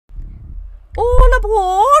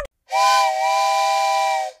board!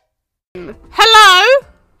 Hello!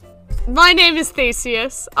 My name is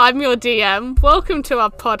Theseus. I'm your DM. Welcome to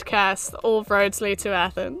our podcast, All Roads Lead to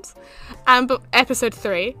Athens, and episode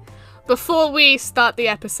 3. Before we start the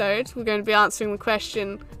episode, we're going to be answering the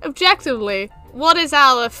question, objectively, what is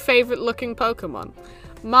our favourite looking Pokemon?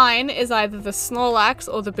 Mine is either the Snorlax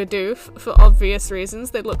or the Bidoof, for obvious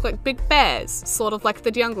reasons. They look like big bears, sort of like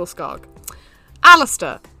the Djungelskog.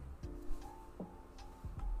 Alistair.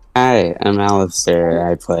 Hi, I'm Alistair.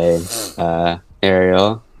 I play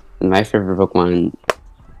Ariel, and my favorite Pokemon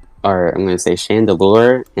are, I'm going to say,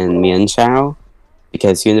 Chandelure and Mienshao,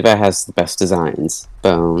 because Unova has the best designs.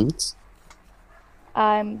 Bones.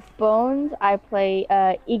 I'm Bones. I play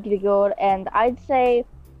Igor, and I'd say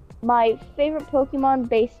my favorite Pokemon,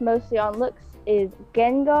 based mostly on looks, is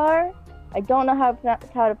Gengar. I don't know how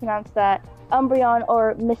to pronounce that. Umbreon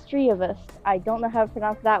or Mischievous. I don't know how to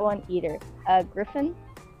pronounce that one either. Griffin.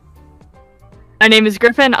 My name is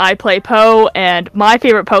Griffin. I play Poe, and my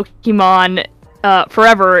favorite Pokemon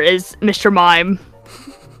forever is Mr. Mime.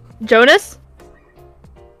 Jonas?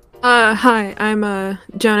 Hi, I'm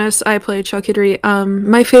Jonas. I play Chokidri.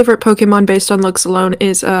 My favorite Pokemon based on looks alone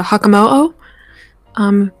is Hakamo'o.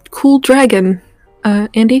 Cool dragon.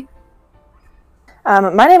 Andy?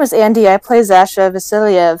 My name is Andy. I play Zasha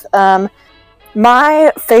Vasiliev.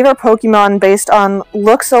 My favorite Pokemon based on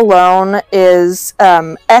looks alone is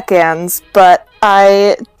Ekans, but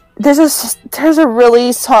there's a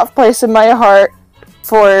really soft place in my heart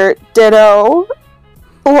for Ditto.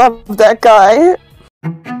 Love that guy.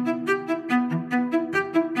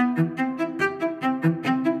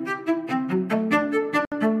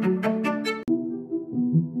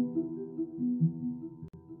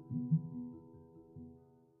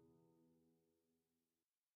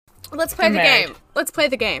 Let's play the game. Let's play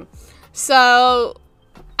the game. So,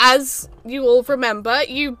 as you all remember,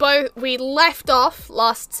 we left off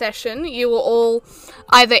last session. You were all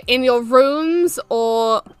either in your rooms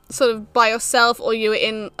or sort of by yourself, or you were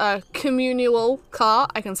in a communal car.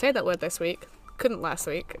 I can say that word this week. Couldn't last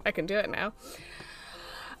week. I can do it now.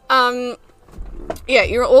 Yeah,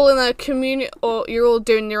 you're all in a or you're all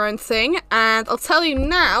doing your own thing, and I'll tell you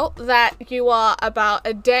now that you are about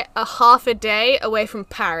half a day away from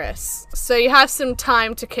Paris. So you have some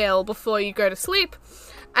time to kill before you go to sleep,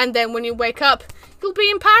 and then when you wake up, you'll be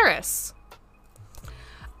in Paris.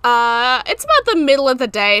 It's about the middle of the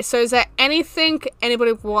day, so is there anything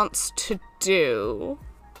anybody wants to do?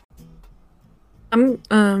 I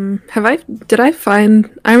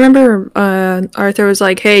remember Arthur was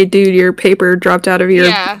like, hey dude, your paper dropped out of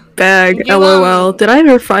your bag, LOL. Did I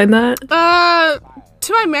ever find that?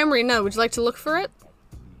 To my memory, no. Would you like to look for it?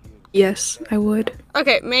 Yes, I would.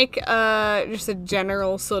 Okay, make just a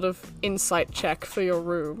general sort of insight check for your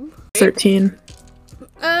room. 13.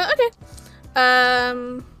 Okay.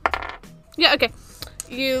 Yeah, okay.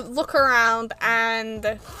 You look around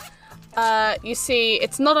and you see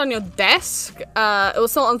it's not on your desk. It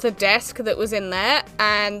was not on the desk that was in there,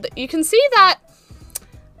 and you can see that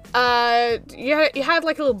you had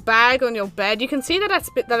like a little bag on your bed. You can see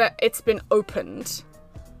that it's been opened.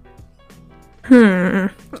 You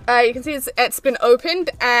can see it's been opened,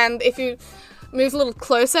 and if you move a little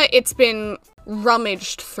closer, it's been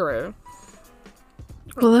rummaged through.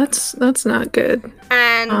 Well, that's not good.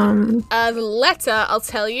 And the letter, I'll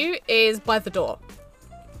tell you, is by the door.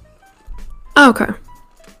 Oh, okay.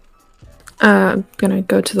 Gonna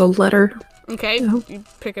go to the letter. Okay, Oh. You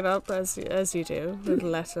pick it up as you do, the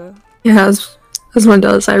letter. Yeah, as one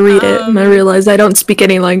does. I read it, and I realize I don't speak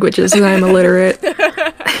any languages, and I'm illiterate.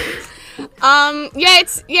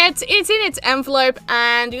 It's in its envelope,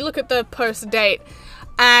 and you look at the post date,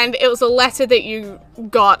 and it was a letter that you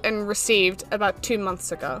got and received about 2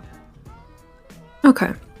 months ago.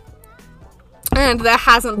 Okay. And there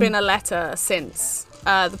hasn't been a letter since.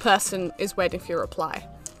 The person is waiting for your reply.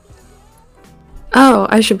 Oh,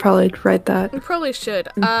 I should probably write that. You probably should.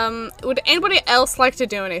 Would anybody else like to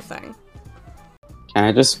do anything? Can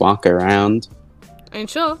I just walk around? Ain't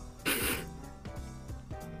sure.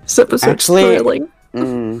 This episode's thrilling.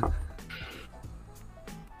 No,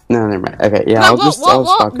 never mind. Okay, yeah, No, I'll just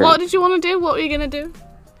walk around. What did you want to do? What were you gonna do?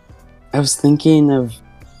 I was thinking of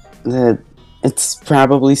that. It's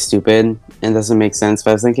probably stupid and doesn't make sense, but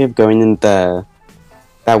I was thinking of going in that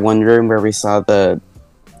one room where we saw the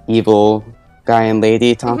evil guy and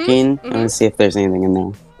lady talking. I want to see if there's anything in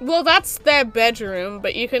there. Well, that's their bedroom,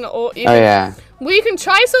 but you can. Well, you can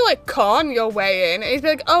try to like con your way in, and you'd be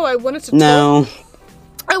like, "Oh, I wanted to talk.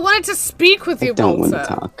 I wanted to speak with you, I don't Walter." want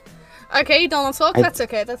to talk. Okay, you don't want to talk. That's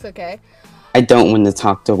okay. I don't want to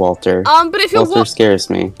talk to Walter. But if you're Walter scares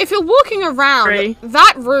me. if you're walking around, Right.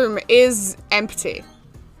 that room is empty.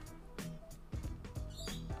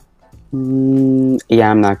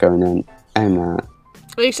 Yeah, I'm not going in. I'm not.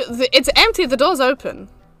 It's empty. The door's open.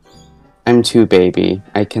 I'm too baby.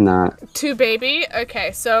 I cannot. To baby.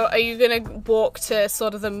 Okay, so are you gonna walk to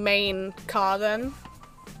sort of the main car then?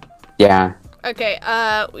 Yeah. Okay,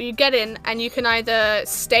 you get in and you can either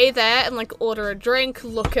stay there and like order a drink,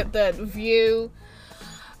 look at the view,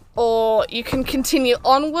 or you can continue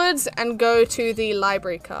onwards and go to the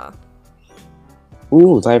library car.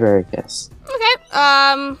 Ooh, library kiss.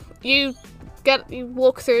 Okay, you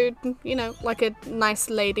walk through, you know, like a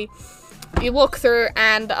nice lady. You walk through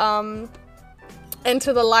and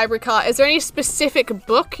enter the library car. Is there any specific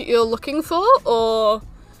book you're looking for, or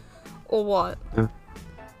what?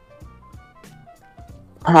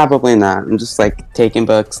 Probably not. I'm just like taking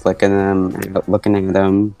books, looking at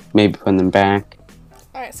them, maybe putting them back.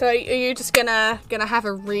 All right, so are you just gonna have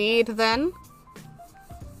a read then?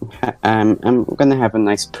 I'm gonna have a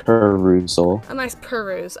nice perusal. A nice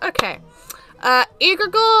peruse. Okay. Igor,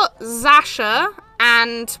 Zasha,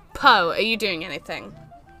 and Poe, are you doing anything?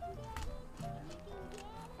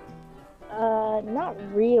 Not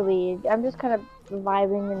really. I'm just kind of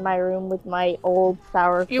vibing in my room with my old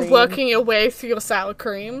sour cream. You're working your way through your sour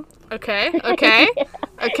cream. Okay, okay,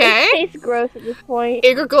 okay. It tastes gross at this point.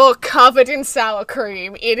 Igor covered in sour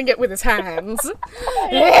cream, eating it with his hands.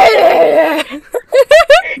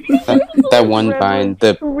 that one vine,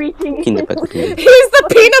 the Reaching peanut butter baby. He's the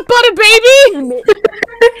peanut butter baby!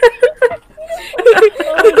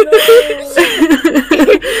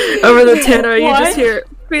 Over the tanner, you just hear,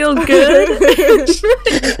 feel good.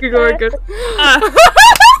 You're going good.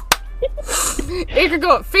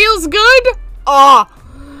 Igor feels good? Aw!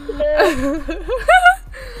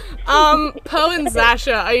 Poe and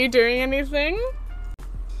Zasha, are you doing anything?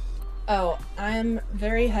 Oh, I'm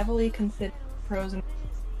very heavily considering pros and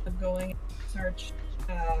cons of going and search.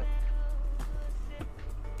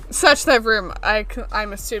 Search their room,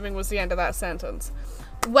 I'm assuming was the end of that sentence.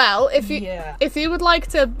 Well, if you would like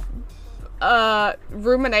to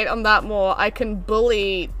ruminate on that more, I can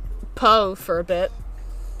bully Poe for a bit.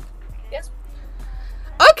 Yes.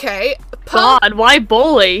 Okay, Poe, God, why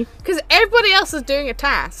bully? because everybody else is doing a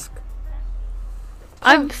task.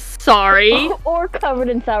 I'm sorry. or covered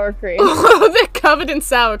in sour cream. They're covered in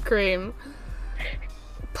sour cream.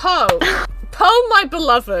 Poe, my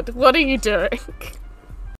beloved, what are you doing?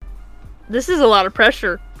 This is a lot of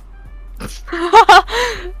pressure.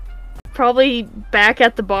 Probably back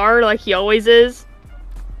at the bar like he always is.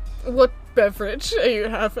 What beverage are you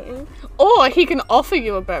having? Or he can offer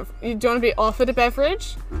you a beverage. Do you want to be offered a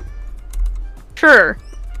beverage? Sure.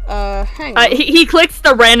 Hang on. He clicks the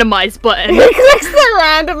randomize button. He clicks the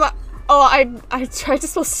random. Oh, I tried to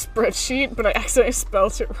spell spreadsheet, but I accidentally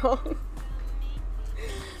spelled it wrong.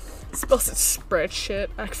 Spells it spreadsheet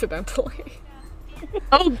accidentally.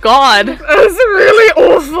 Oh God. That was really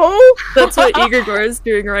awful. That's what Igor is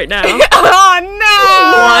doing right now. Oh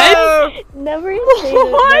no! What? Never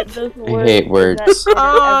say those words. hate words.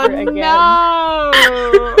 Oh Ever again. no!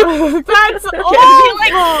 That's Can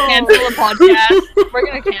we awful. cancel the podcast? We're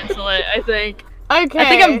gonna cancel it, I think. Okay. I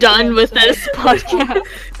think I'm done with this podcast.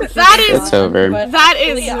 That is. It's over. But That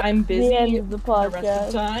actually, is- I'm busy The end of the the rest of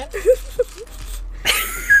podcast. the time.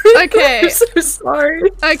 Okay. I'm so sorry.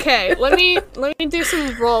 Okay. Let me do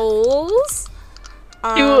some rolls.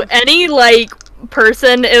 To any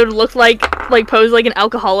person, it would look like Poe's like an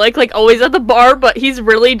alcoholic, like always at the bar, but he's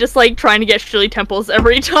really just like trying to get Shirley Temples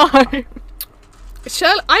every time.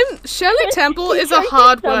 Shirley Temple is a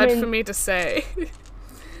hard word for me to say.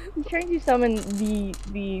 I'm trying to summon the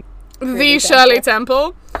The Shirley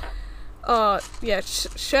Temple. Yeah,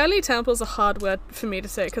 Shirley Temple's a hard word for me to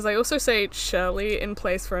say, because I also say Shirley in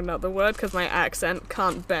place for another word, because my accent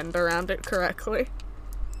can't bend around it correctly.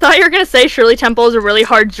 Thought you were gonna say Shirley Temple is a really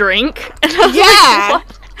hard drink. And I was Yeah! like,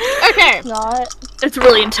 what? Okay, not. It's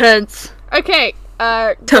really intense. okay,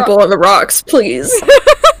 Temple on the rocks, please.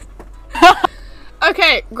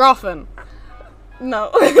 okay, Groffen. No.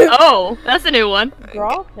 Oh, that's a new one.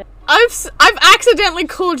 Groffin. I've accidentally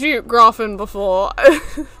called you Groffen before.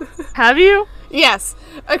 Have you? Yes.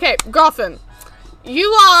 Okay, Groffen. You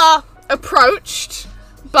are approached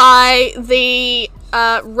by the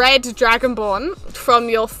red dragonborn from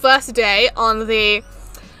your first day on the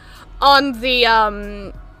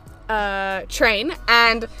train,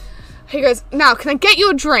 and he goes, "Now, can I get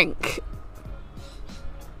you a drink?"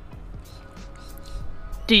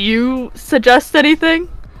 Do you suggest anything?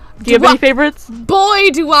 Do you have Do any favorites?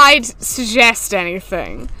 Boy, do I suggest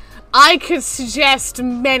anything. I could suggest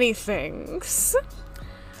many things.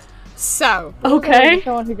 So, Okay.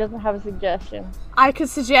 Someone who doesn't have a suggestion. I could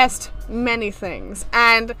suggest many things.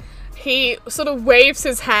 And he sort of waves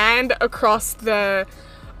his hand across the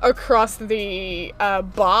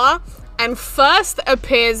bar, and first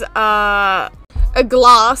appears a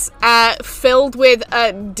glass filled with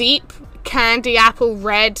a deep candy apple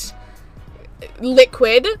red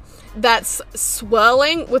liquid that's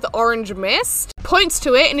swirling with orange mist. Points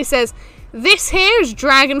to it and he says, "This here is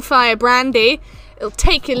Dragonfire brandy. It'll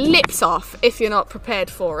take your lips off if you're not prepared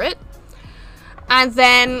for it." And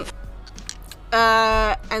then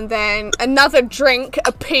another drink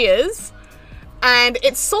appears, and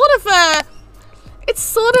it's sort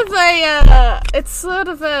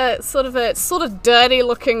of dirty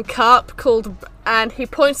looking cup called, and he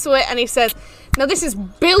points to it and he says, "Now this is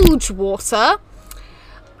bilge water,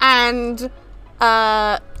 and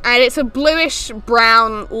it's a bluish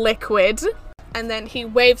brown liquid." And then he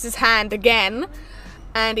waves his hand again,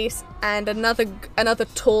 and another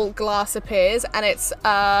tall glass appears, and it's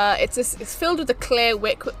filled with a clear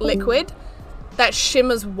liquid that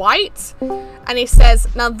shimmers white. And he says,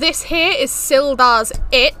 "Now this here is Sildar's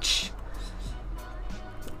itch."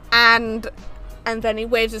 And then he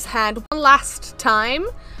waves his hand one last time,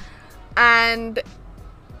 and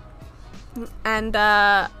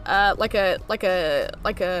like a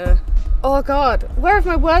oh god, where have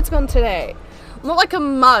my words gone today? Not like a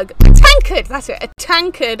mug. A tankard! That's it. A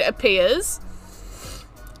tankard appears.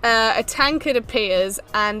 And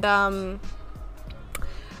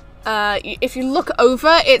if you look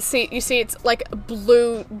over, you see it's like a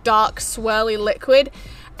blue, dark, swirly liquid.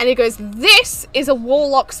 And he goes, "This is a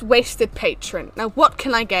Warlock's Wasted Patron. Now what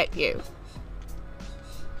can I get you?"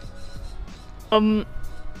 Poe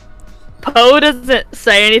doesn't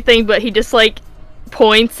say anything, but he just like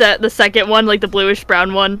points at the second one, like the bluish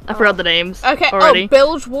brown one. I forgot the names. Okay. Already. Oh,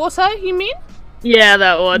 bilge water, you mean? Yeah,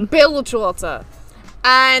 that one. Bilge water.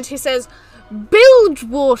 And he says, "Bilge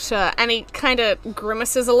water," and he kind of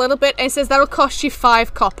grimaces a little bit, and he says, "That'll cost you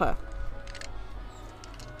 5 copper."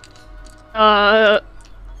 I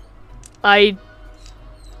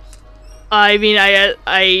mean,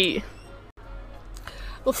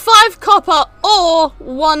 Well, 5 copper or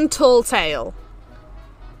 1 tall tale.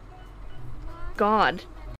 God.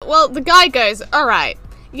 Well, the guy goes, "Alright,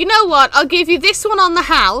 you know what, I'll give you this one on the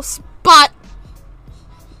house, but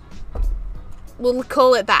we'll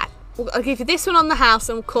call it that. I'll give you this one on the house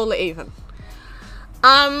and we'll call it even."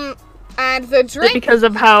 And the Is it drink... because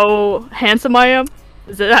of how handsome I am?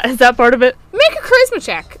 Is that part of it? Make a charisma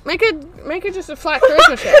check. Make it just a flat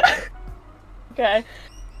charisma check. Okay.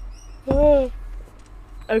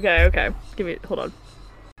 Okay. Hold on.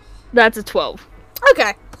 That's a 12.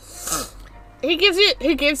 Okay. He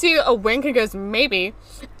gives you a wink and goes, "Maybe."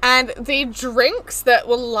 And the drinks that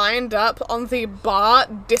were lined up on the bar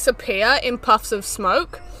disappear in puffs of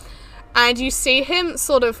smoke. And you see him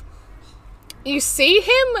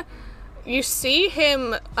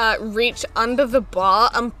reach under the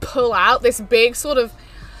bar and pull out this big sort of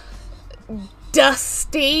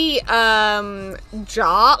dusty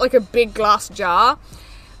jar, like a big glass jar,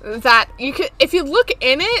 that you could, if you look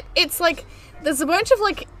in it, it's like there's a bunch of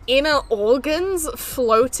like inner organs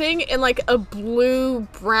floating in like a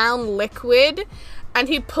blue-brown liquid. And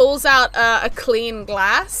he pulls out a clean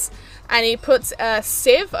glass and he puts a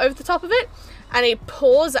sieve over the top of it and he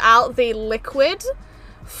pours out the liquid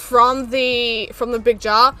from the big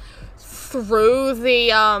jar through the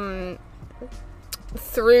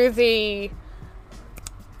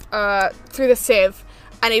sieve,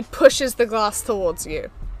 and he pushes the glass towards you.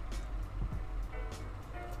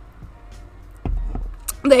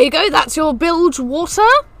 There you go, that's your bilge water.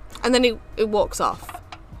 And then he walks off.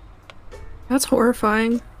 That's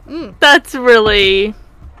horrifying. That's really...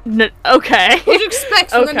 okay. What do you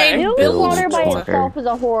expect from the Okay. name Bilge bilge water by water. itself is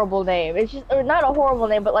a horrible name. It's just, or not a horrible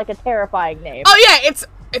name, but like a terrifying name. Oh yeah,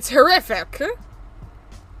 it's horrific.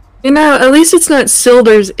 You know, at least it's not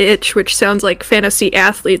Sildar's itch, which sounds like fantasy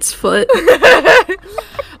athlete's foot. That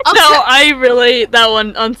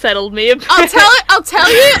one unsettled me. I'll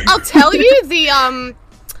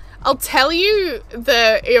tell you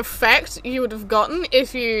the effect you would have gotten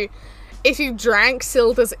if you drank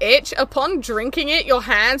Sildar's itch. Upon drinking it, your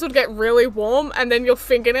hands would get really warm, and then your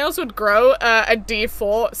fingernails would grow a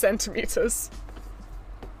D4 centimeters.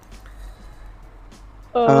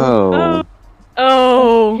 Oh.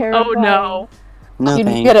 Oh Terrifying. no. No You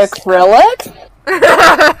thanks. get acrylic?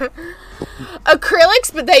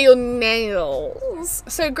 Acrylics, but they're your nails.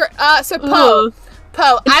 So Poe,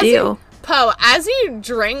 Deal. as you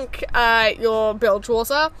drink your bilge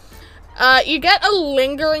water, you get a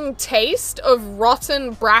lingering taste of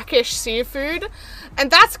rotten, brackish seafood, and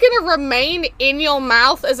that's gonna remain in your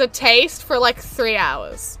mouth as a taste for like 3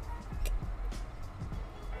 hours.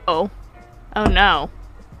 Oh no.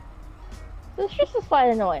 It's just a slight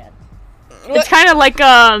annoyance. It's kind of like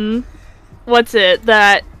what's it?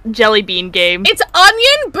 That jelly bean game. It's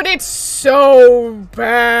onion, but it's so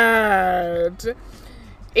bad.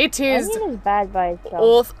 It is Onion is bad by itself.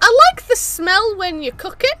 awful. I like the smell when you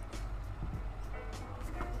cook it,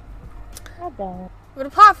 I don't. but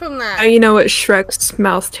apart from Now that, you know what Shrek's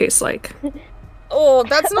mouth tastes like. oh,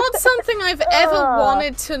 that's not something I've ever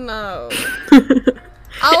wanted to know.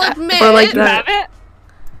 I'll admit. Or like You that. have it?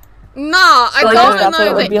 Nah, I Like don't That's what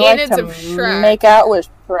know it would the be like innards to of Shrek. make out with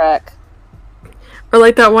Shrek. Or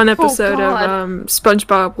like that one episode God. of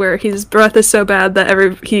SpongeBob where his breath is so bad that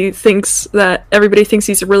everybody thinks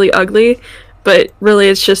he's really ugly, but really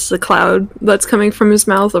it's just the cloud that's coming from his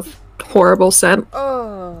mouth of horrible scent.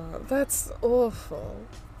 Oh, that's awful.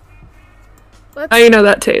 Now you know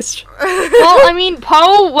that taste. Well, I mean,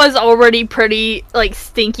 Poe was already pretty, like,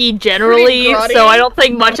 stinky generally, grotty. so I don't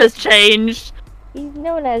think much has changed. He's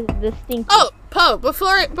known as the stinky. Oh, Poe,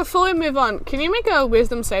 before we move on, can you make a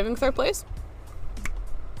wisdom saving throw, please?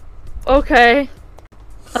 Okay.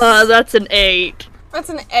 That's an 8. That's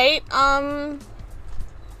an 8. Don't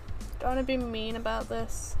want to be mean about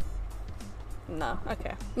this. No,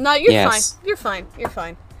 okay. No, you're Yes. fine. You're fine. You're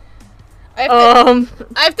fine. I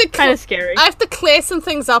have to Kind of scary. I have to clear some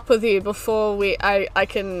things up with you before I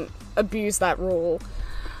can abuse that rule.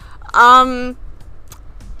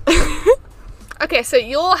 Okay, so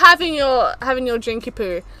you're having your drinky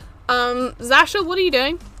poo. Zasha, what are you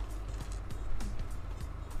doing?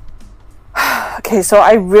 Okay, so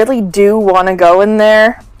I really do want to go in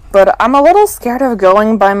there, but I'm a little scared of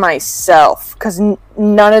going by myself because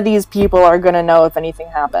none of these people are gonna know if anything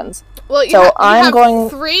happens. Well, you, So you I'm have going-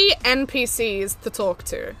 3 NPCs to talk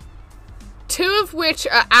to. 2 of which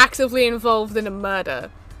are actively involved in a murder.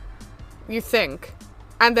 You think.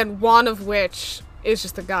 And then 1 of which is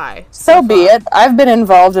just a guy. So be far. it. I've been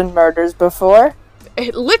involved in murders before.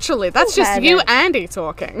 Literally, that's Who just you, hasn't? Andy,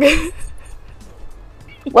 talking.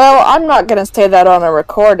 Well, I'm not gonna say that on a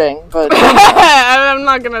recording, but I'm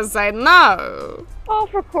not gonna say no.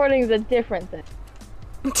 Off recording's a different thing.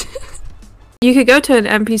 You could go to an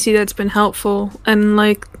NPC that's been helpful and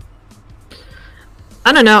like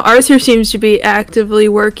I don't know, Arthur seems to be actively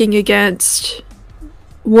working against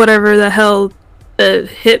whatever the hell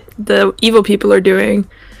the evil people are doing.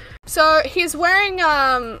 So he's wearing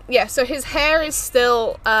so his hair is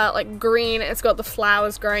still like green. It's got the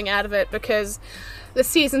flowers growing out of it because the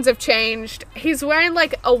seasons have changed. He's wearing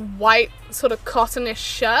like a white sort of cottonish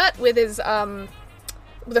shirt with his with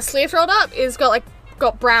the sleeves rolled up. He's got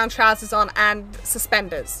brown trousers on and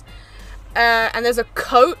suspenders. And there's a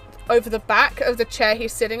coat over the back of the chair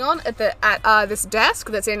he's sitting on at this desk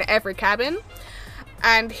that's in every cabin.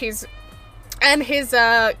 And his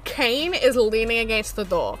cane is leaning against the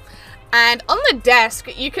door. And on the desk,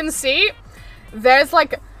 you can see there's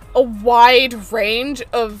like a wide range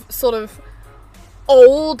of sort of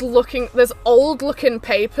old looking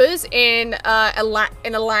papers in a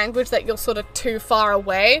language that you're sort of too far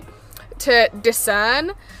away to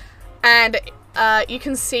discern. And you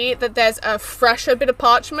can see that there's a fresher bit of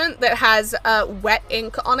parchment that has wet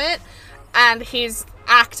ink on it, and he's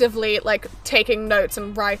actively like taking notes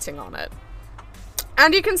and writing on it.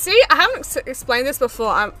 And you can see, I haven't explained this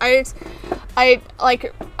before. I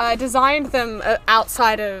designed them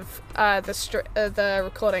outside of the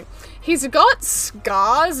recording. He's got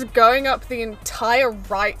scars going up the entire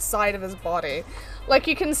right side of his body. Like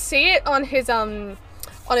you can see it on his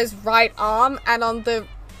right arm and on the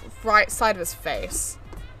right side of his face.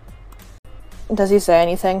 does he say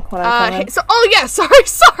anything when I come in?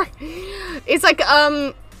 Sorry. It's like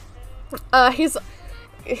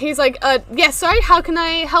he's like sorry, how can I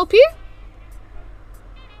help you?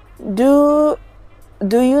 Do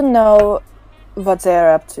you know what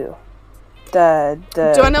they're up to? Do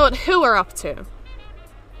I know who we're up to?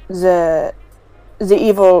 The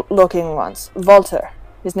evil looking ones. Walter.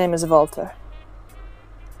 His name is Walter.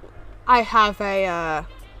 I have a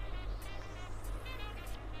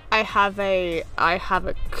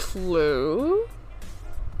clue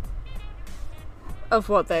of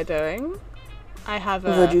what they're doing.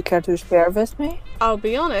 Would you care to share with me? I'll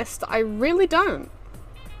be honest, I really don't.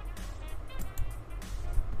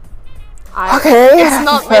 Okay.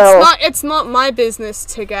 It's not my business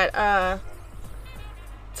to get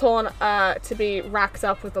torn to be racked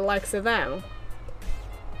up with the likes of them.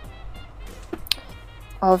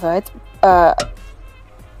 All right.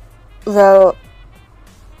 Well,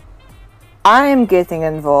 I'm getting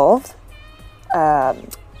involved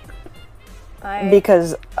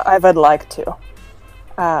because I would like to.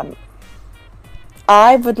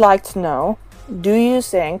 I would like to know, do you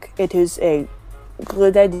think it is a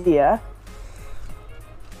good idea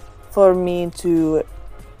for me to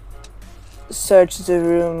search the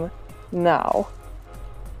room now?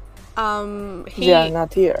 They are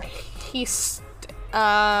not here.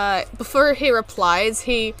 Before he replies,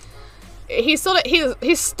 he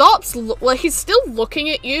stops. Well, he's still looking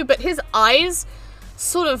at you, but his eyes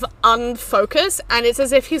sort of unfocus, and it's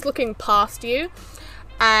as if he's looking past you.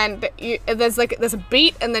 And there's a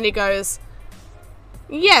beat, and then he goes,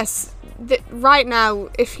 "Yes, right now,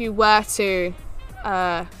 if you were to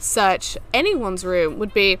search anyone's room,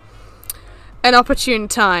 would be an opportune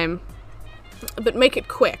time, but make it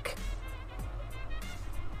quick."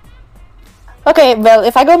 Okay, well,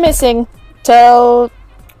 if I go missing, tell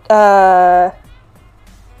I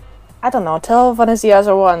don't know, tell one of the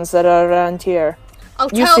other ones that are around here.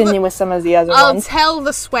 You've seen me with some of the other I'll ones. tell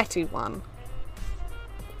the sweaty one.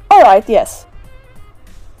 Alright, yes.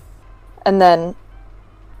 And then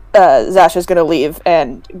Zasha's gonna leave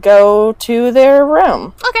and go to their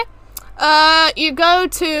room. Okay. You go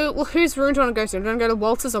to... Well, whose room do you want to go to? Do you want to go to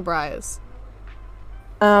Walter's or Briar's?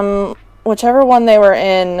 Whichever one they were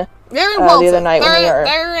in, They're in Walter's. the other night when we were...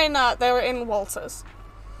 They were in Walter's.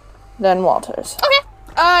 Then Walter's. Okay.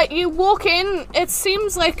 You walk in. It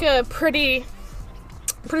seems like a pretty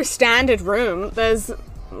standard room. There's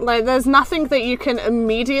nothing that you can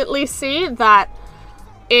immediately see that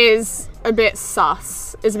is a bit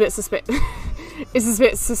sus. Is a bit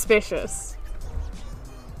suspicious.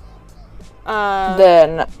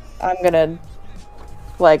 Then I'm gonna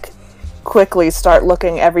quickly start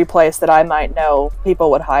looking every place that I might know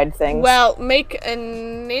people would hide things. Well, make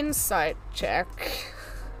an insight check.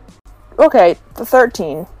 Okay,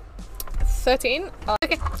 13. 13?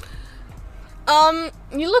 Okay.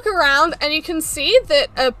 You look around and you can see that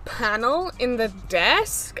a panel in the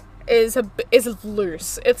desk is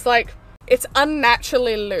loose. It's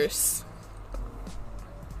unnaturally loose.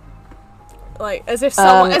 As if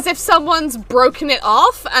someone's broken it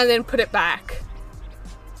off and then put it back.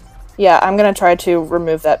 Yeah, I'm gonna try to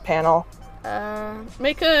remove that panel.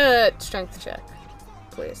 Make a strength check,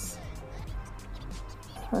 please.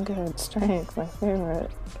 Okay, strength, my favorite.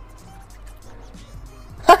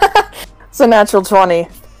 It's a natural 20.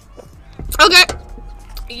 Okay.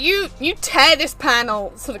 You tear this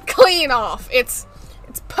panel sort of clean off. It's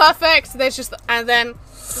perfect. And then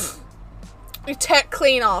you tear it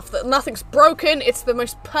clean off. That nothing's broken. It's the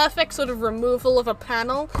most perfect sort of removal of a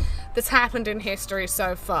panel that's happened in history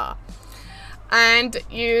so far. And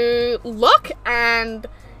you look and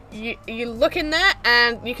you look in there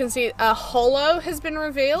and you can see a holo has been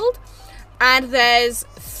revealed. And there's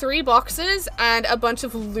 3 boxes and a bunch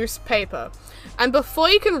of loose paper. And before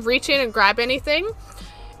you can reach in and grab anything,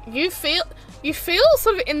 you feel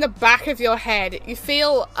sort of in the back of your head. You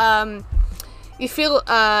feel a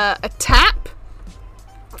tap,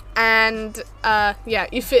 and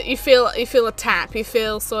you feel a tap. You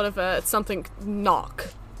feel sort of something knock.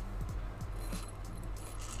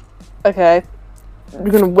 Okay, I'm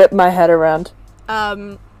gonna whip my head around.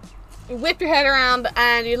 You whip your head around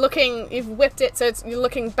and you've whipped it, so you're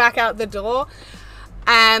looking back out the door,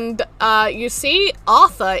 and you see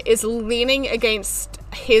Arthur is leaning against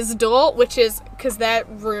his door, which is, because their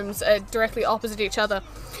rooms are directly opposite each other.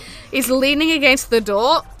 He's leaning against the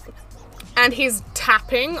door and he's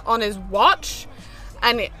tapping on his watch,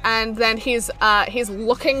 and then he's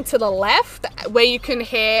looking to the left where you can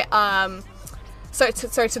hear to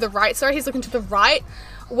the right, he's looking to the right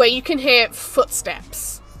where you can hear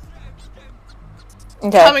footsteps.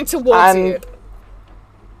 Okay. Coming towards you.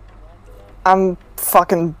 I'm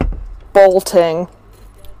fucking bolting.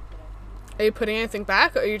 Are you putting anything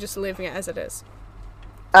back, or are you just leaving it as it is?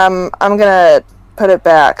 I'm gonna put it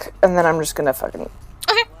back, and then I'm just gonna fucking...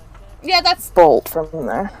 Okay. Yeah, that's... bolt from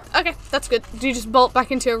there. Okay, that's good. Do you just bolt back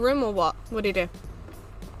into your room, or what? What do you do?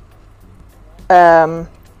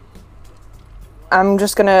 I'm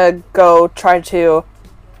just gonna go try to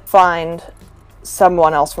find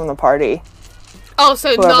someone else from the party. Oh,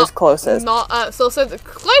 so whoever's closest. So the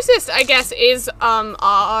closest, I guess, is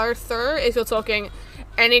Arthur, if you're talking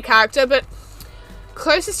any character, but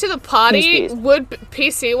closest to the party would,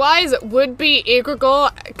 PC-wise, would be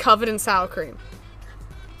Igor covered in sour cream.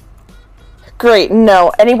 Great,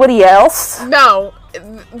 no. Anybody else? No.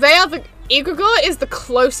 Igor is the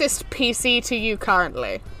closest PC to you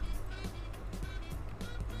currently.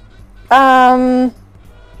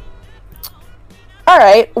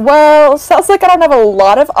 Alright, well, sounds like I don't have a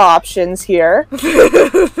lot of options here.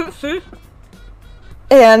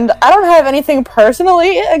 and I don't have anything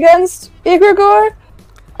personally against Igor.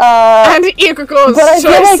 And Igor's but I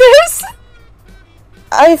feel like- choices.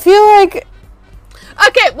 I feel like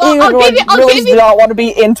Okay, well, Igor really does not want to be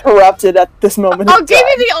interrupted at this moment. I'll give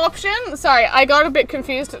you the option. Sorry, I got a bit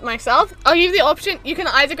confused with myself. I'll give you the option. You can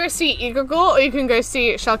either go see Igor or you can go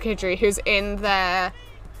see Shalkidri, who's in their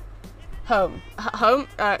cabin.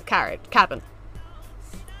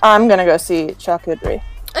 I'm gonna go see Chakudri.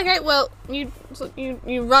 Okay, well, you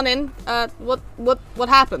run in. What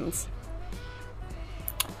happens?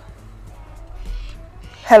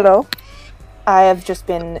 Hello. I have just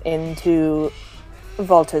been into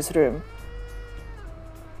Volta's room.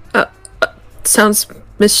 Sounds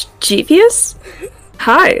mischievous?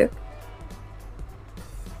 Hi.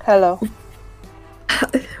 Hello.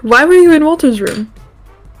 Why were you in Walter's room?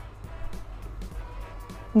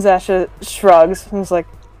 Zasha shrugs and is like,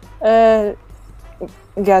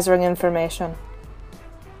 gathering information.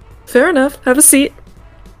 Fair enough. Have a seat.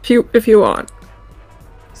 If you want.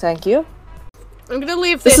 Thank you. I'm gonna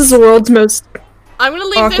leave this. This is the world's most I'm gonna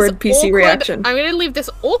leave awkward this PC awkward, reaction. I'm gonna leave this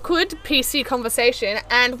awkward PC conversation,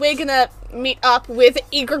 and we're gonna meet up with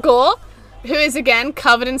Igor, who is again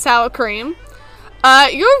covered in sour cream.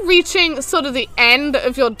 You're reaching sort of the end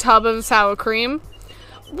of your tub of sour cream.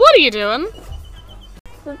 What are you doing?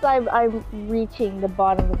 Since I'm reaching the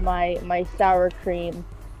bottom of my sour cream,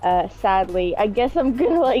 sadly, I guess I'm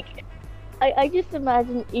gonna like, I just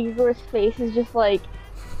imagine Igor's face is just like,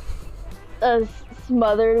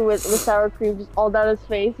 smothered with sour cream just all down his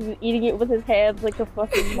face. He's eating it with his hands like a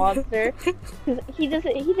fucking monster. Cause he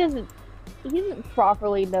doesn't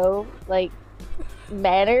properly know like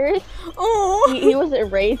manners. Oh, He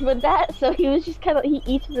wasn't raised with that, so he was just kind of, he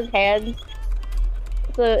eats with his hands.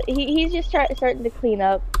 So he's just starting to clean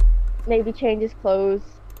up, maybe change his clothes.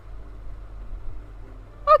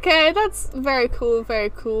 okay, that's very cool. Very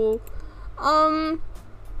cool.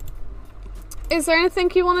 Is there anything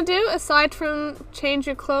you want to do aside from change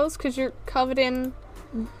your clothes? Because you're covered in.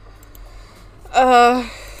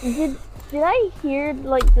 Did I hear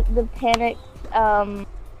like the panic? Well,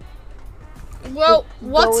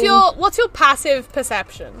 what's your passive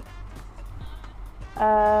perception?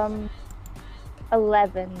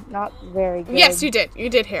 11, not very good. Yes, you did. You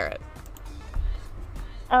did hear it.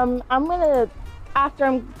 I'm gonna, after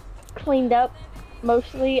I'm cleaned up,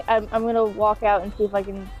 mostly, I'm gonna walk out and see if I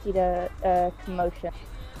can see the commotion.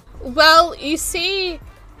 Well, you see.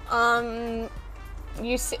 Well,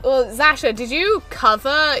 Zasha, did you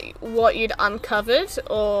cover what you'd uncovered,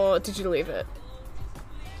 or did you leave it?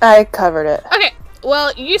 I covered it. Okay.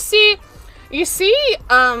 Well, you see,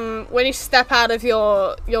 when you step out of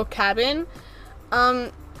your cabin,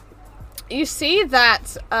 you see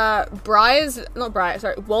that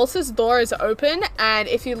Walter's door is open, and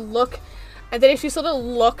if you sort of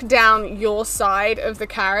look down your side of the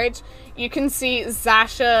carriage, you can see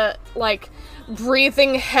Zasha like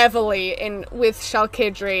breathing heavily with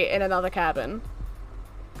Shalkidri in another cabin.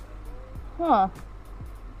 Huh.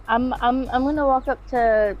 I'm gonna walk up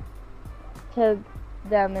to them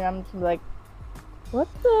and I'm just like, what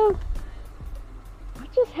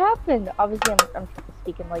just happened? Obviously, I'm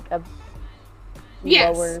speaking like a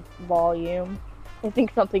Yes. lower volume. I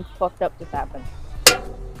think something fucked up just happened.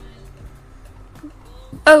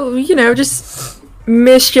 Oh, just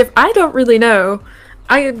mischief. I don't really know.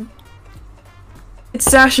 It's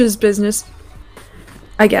Sasha's business,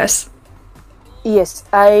 I guess. Yes,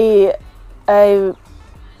 I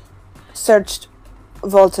searched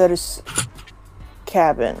Walter's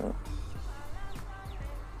cabin.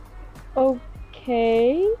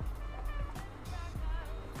 Okay.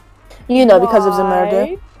 Because of the murder.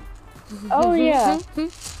 Why? Oh yeah.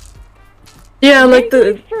 Yeah, like I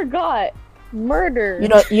the forgot. Murder.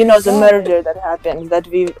 The murder that happened that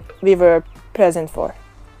we were present for.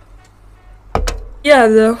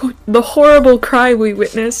 the horrible cry we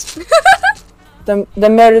witnessed. The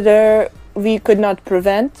murder we could not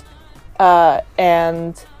prevent,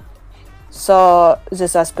 and saw the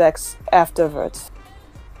suspects afterwards.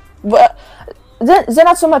 Well, they're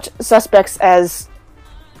not so much suspects as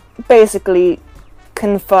basically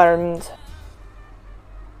confirmed.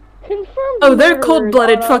 Confirmed. Oh, they're murderers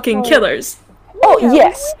cold-blooded on our fucking part. killers. Oh, Yeah,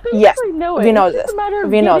 yes, we yes. basically know We it. know It's this. just a matter of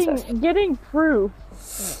We know getting proof.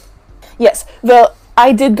 Yes. Well,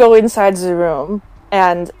 I did go inside the room,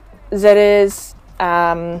 and there is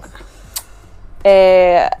a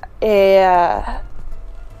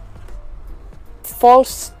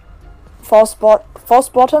false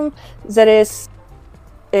bottom. There is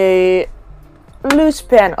a loose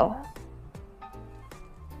panel.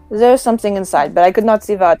 There's something inside, but I could not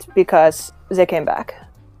see that because they came back.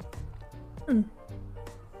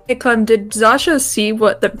 Hey Clem, did Zasha see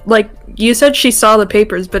what the you said she saw the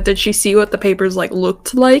papers, but did she see what the papers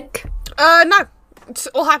looked like? No. It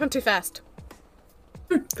all happened too fast.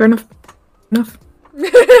 Fair enough. Enough.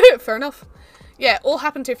 Fair enough. Yeah, all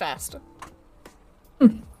happened too fast.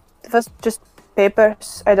 That's just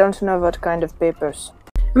papers. I don't know what kind of papers.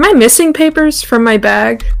 Am I missing papers from my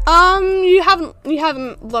bag? You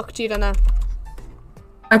haven't looked, you don't know.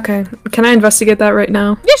 Okay. Can I investigate that right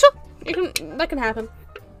now? Yeah, sure. That can happen.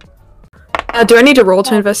 Do I need to roll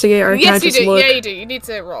to investigate, or can I Yes, you just do. look? Yeah, you do. You need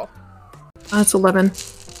to roll. That's 11.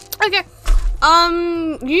 Okay.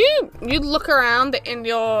 You look around in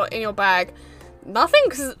your bag.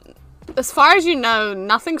 Nothing's, as far as you know,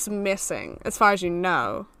 nothing's missing. As far as you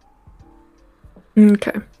know.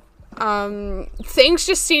 Okay. Things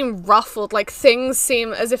just seem ruffled. Like things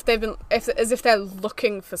seem as if as if they're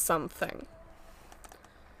looking for something.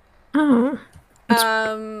 Oh.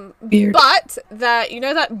 Weird. But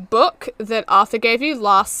that book that Arthur gave you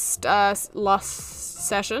last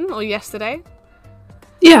session or yesterday,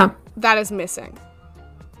 Yeah. that is missing.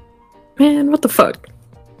 Man, what the fuck?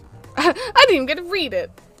 I didn't even get to read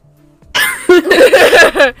it.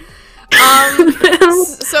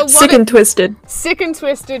 So what Sick and twisted. Sick and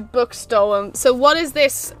twisted, book stolen. So what is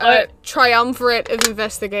this triumvirate of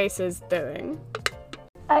investigators doing?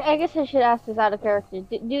 I guess I should ask this out of character.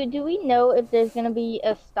 Do we know if there's gonna be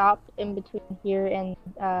a stop in between here and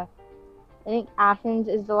I think Athens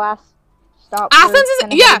is the last stop? Athens is,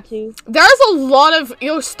 kinda yeah. headed to? There's a lot of,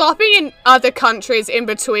 you're stopping in other countries in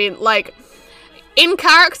between. Like, in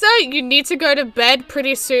character, you need to go to bed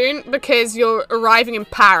pretty soon because you're arriving in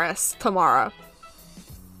Paris tomorrow.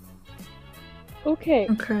 Okay.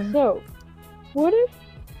 Okay. So, what if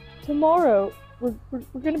tomorrow we're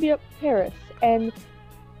gonna be up in Paris and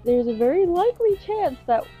there's a very likely chance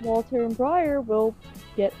that Walter and Briar will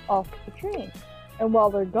get off the train, and while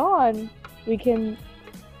they're gone, we can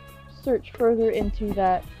search further into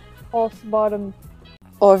that false bottom.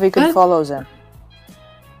 Or we could What? follow them.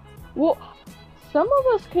 Well, some of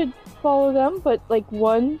us could follow them, but like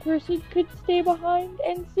one person could stay behind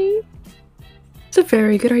and see. It's a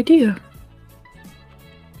very good idea.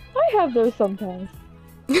 I have those sometimes.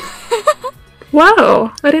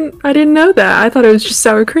 Wow, I didn't know that. I thought it was just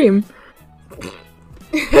sour cream.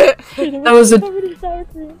 That was a- covered in sour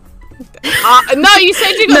cream. No, you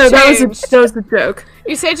said you No, got that changed. was a joke.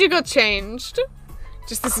 You said you got changed.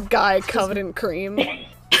 Just this guy covered in cream.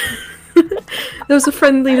 That was a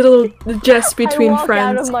friendly little jest between I walk out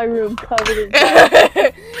friends. of my room covered in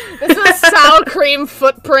sour This is sour cream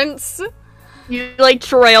footprints. You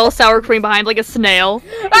trail sour cream behind like a snail.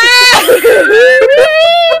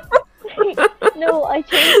 No, I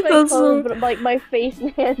changed my That's clothes, so- but like my face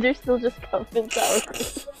and hands are still just covered in sour cream.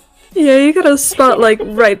 Yeah, you got a spot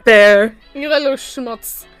right there. You're a little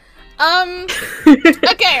schmutz.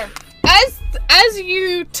 Okay. As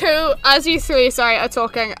you three, sorry, are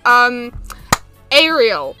talking,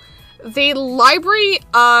 Ariel, the library,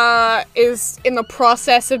 is in the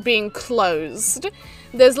process of being closed.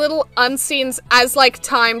 There's little unseen, as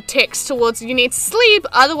time ticks towards you need to sleep,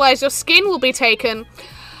 otherwise your skin will be taken.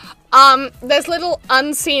 There's little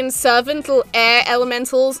unseen servants, little air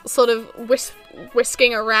elementals, sort of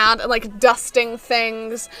whisking around and dusting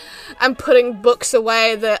things and putting books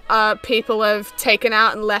away that people have taken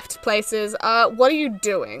out and left places. What are you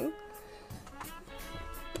doing?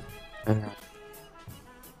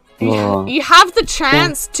 Well, You have the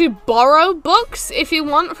chance to borrow books if you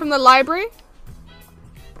want from the library.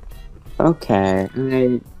 okay.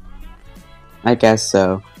 I guess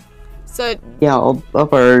so. So, Yeah, I'll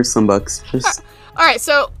borrow some books. Just alright,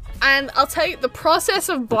 so, and I'll tell you, the process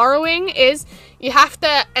of borrowing is you have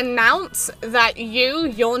to announce that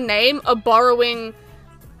your name, are borrowing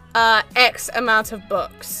X amount of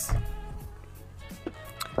books.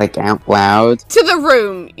 out loud. To the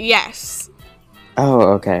room, yes. Oh,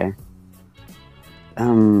 okay.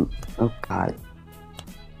 Oh god.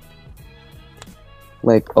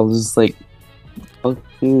 I'll just I'll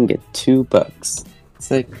get 2 books. It's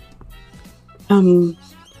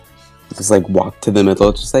just walk to the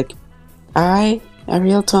middle, just I,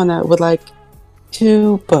 Ariel Tona, would like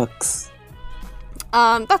 2 books.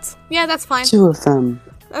 That's fine. 2 of them.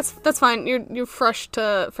 That's fine. You're fresh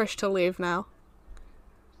to leave now.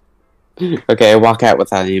 Okay, I walk out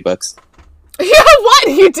without any books. Yeah, what?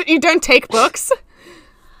 You don't take books?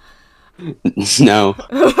 No.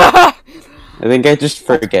 I think I just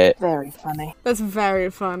forget. Very funny. That's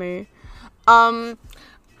very funny.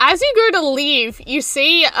 as you go to leave, you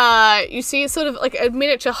see sort of like a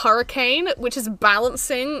miniature hurricane, which is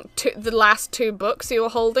balancing the last 2 books you were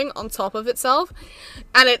holding on top of itself,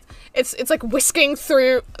 and it's like whisking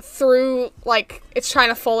through like it's trying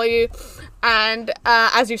to follow you, and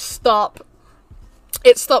as you stop,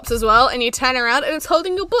 it stops as well, and you turn around, and it's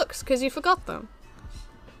holding your books because you forgot them.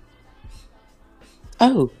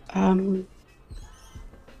 Oh,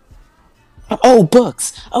 oh,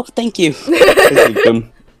 books. Oh, thank you. I take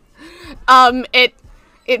them.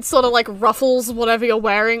 It sort of like ruffles whatever you're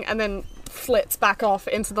wearing and then flits back off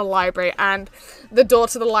into the library, and the door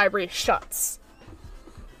to the library shuts.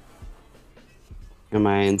 Am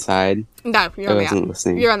I inside? No, you're I on the wasn't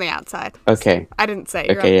listening. You're on the outside. Okay. I didn't say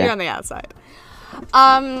Okay, you're on the outside.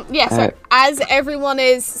 Yeah, so as everyone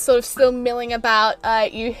is sort of still milling about,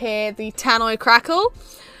 you hear the tannoy crackle,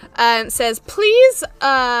 and it says, please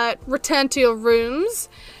return to your rooms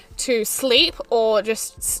to sleep, or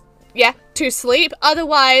just, to sleep.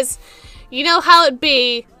 Otherwise, you know how it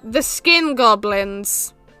be, the skin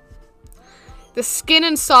goblins. The skin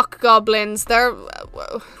and sock goblins,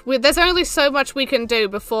 there's only so much we can do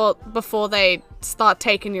before they start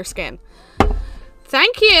taking your skin.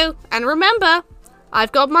 Thank you, and remember,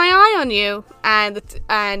 I've got my eye on you, and it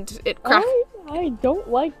cracks. I don't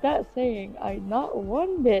like that saying. Not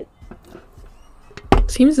one bit.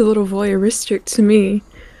 Seems a little voyeuristic to me.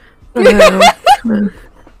 I don't know.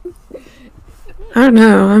 I don't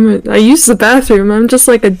know. I use the bathroom. I'm just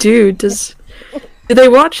like a dude. Do they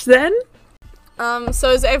watch then?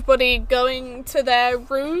 So is everybody going to their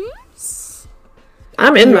rooms?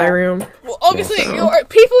 I'm in my room. Well, obviously,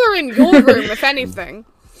 people are in your room, if anything.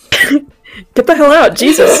 Get the hell out,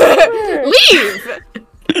 Jesus! Leave!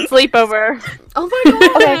 Sleepover. Oh my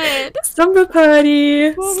god! Slumber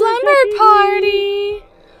party! Slumber party!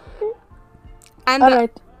 And,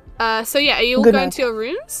 Alright. so yeah, are you all Good going night. to your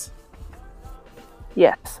rooms?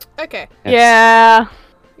 Yes. Okay. Yeah.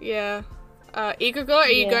 Yeah. Igor, are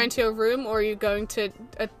you Yeah. going to your room, or are you going to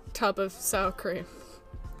a tub of sour cream?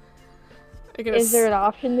 Are you gonna Is there an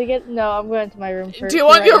option to get? No, I'm going to my room first. Do you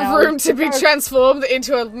want right your now. room to be transformed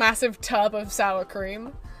into a massive tub of sour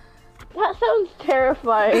cream? That sounds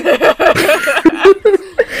terrifying.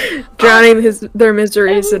 Drowning their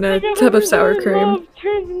miseries in a tub of sour cream. Love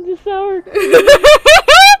turns into sour cream.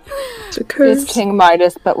 It's a curse. It's King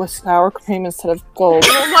Midas, but with sour cream instead of gold.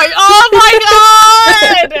 Oh my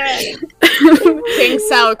god! King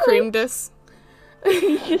sour creamed us.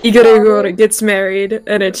 Igor gets married,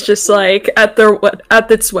 and it's just like at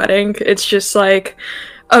its wedding, it's just like,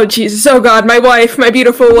 oh Jesus, oh God, my wife, my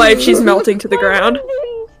beautiful wife, she's melting to the ground.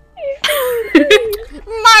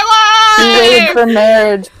 My Wait wife! for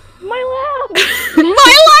marriage. My lab.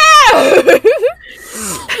 My lab!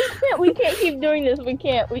 We can't keep doing this. We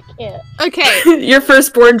can't. Okay, Your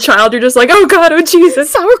firstborn child, you're just like, oh God, oh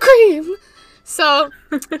Jesus. sour cream. So,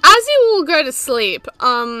 as you all go to sleep,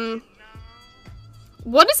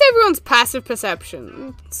 what is everyone's passive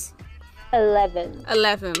perception? 11.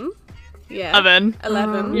 11. Yeah. 11.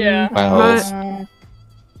 11. Yeah. Well,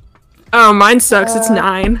 Oh, mine sucks, it's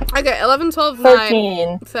 9. Okay, 11, 12, 9.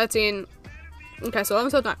 13. 13. Okay, so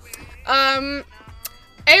 11, 12, 9.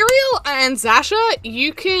 Ariel and Zasha,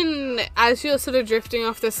 you can, as you're sort of drifting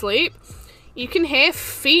off to sleep, you can hear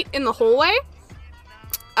feet in the hallway.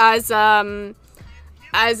 As you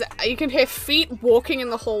can hear feet walking in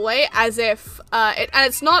the hallway, as if, and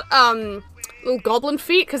it's not, little goblin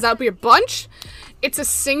feet, because that would be a bunch. It's a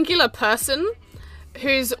singular person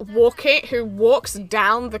who walks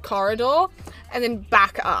down the corridor and then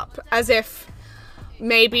back up, as if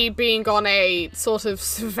maybe being on a sort of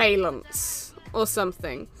surveillance or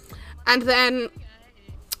something. And then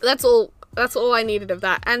that's all I needed of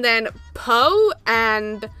that. And then Poe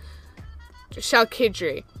and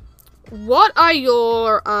Shalkidri, what are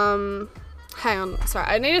your hang on, sorry,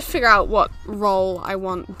 I need to figure out what role I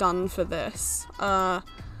want done for this.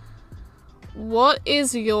 What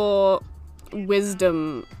is your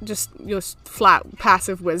wisdom, just your flat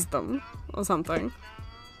passive wisdom or something?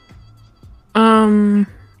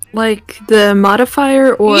 Like the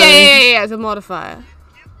modifier or Yeah, the modifier.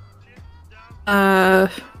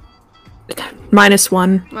 -1. Minus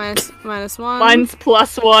 1. Mine's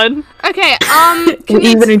 +1. Okay, Can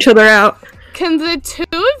even each other out. can the two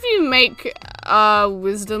of you make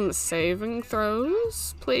wisdom saving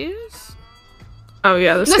throws, please? Oh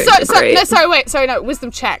yeah, this No, guy's great. no,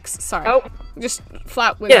 wisdom checks. Sorry. Oh. Just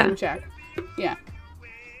flat wisdom Yeah. check. Yeah.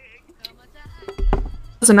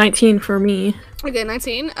 It's a 19 for me. Okay,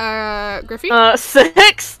 19. Griffy?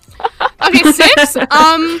 6. Okay, 6.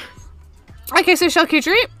 Okay, so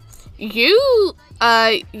Shalkidri,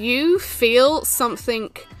 you feel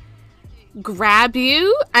something grab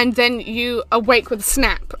you, and then you awake with a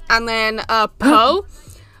snap. And then Poe,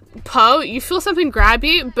 you feel something grab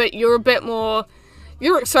you, but you're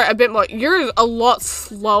You're a lot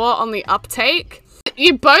slower on the uptake.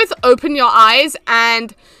 You both open your eyes,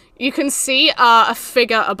 and you can see a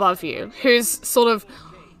figure above you who's sort of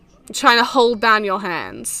trying to hold down your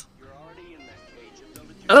hands.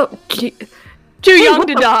 Oh, Too young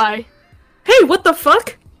to die. Hey, what the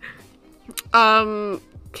fuck? Can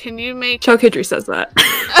you make... Chuck Hidry says that.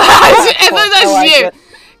 That's you.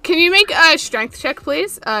 Can you make a strength check,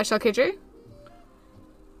 please, Shalkidri?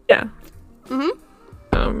 Yeah.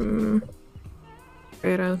 Mm-hmm.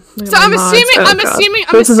 Wait, so I'm assuming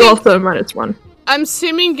this is also -1. I'm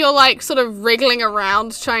assuming you're like sort of wriggling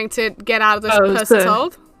around trying to get out of this person's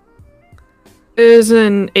hold. It is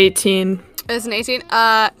an 18. It's an 18.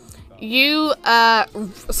 You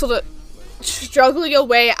sort of struggle your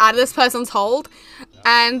way out of this person's hold.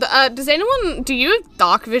 And do you have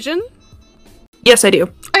dark vision? Yes, I do.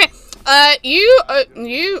 Okay. You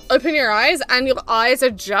open your eyes, and your eyes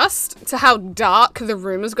adjust to how dark the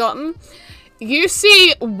room has gotten. You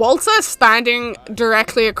see Walter standing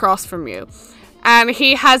directly across from you, and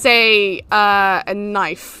he has a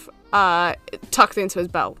knife tucked into his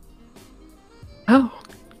belt. Oh,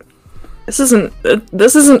 this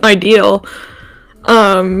isn't ideal.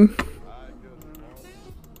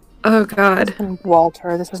 Oh God,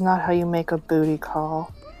 Walter, this is not how you make a booty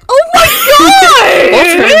call. Oh my God!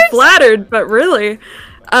 Walter, I'm flattered, but really,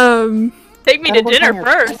 take me to dinner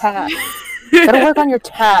first. Gotta work on your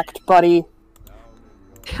tact, buddy.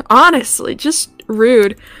 Honestly, just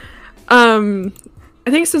rude. I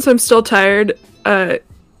think since I'm still tired, can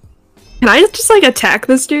I just like attack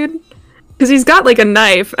this dude? Because he's got like a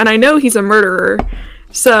knife, and I know he's a murderer.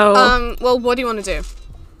 So, well, what do you want to do?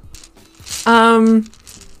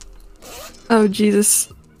 Oh Jesus.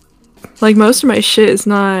 Like, most of my shit is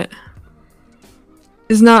not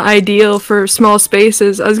ideal for small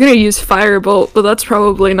spaces. I was gonna use Firebolt, but that's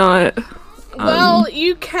probably not. Well,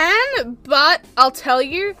 you can, but I'll tell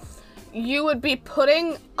you, you would be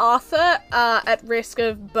putting Arthur at risk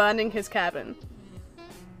of burning his cabin.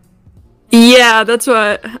 Yeah, that's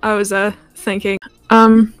what I was thinking.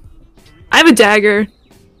 I have a dagger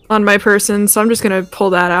on my person, so I'm just gonna pull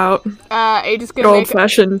that out. Are you just gonna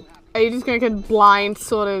old-fashioned? Are you just gonna get blind,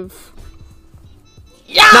 sort of?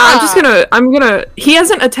 Yeah. No, I'm gonna. He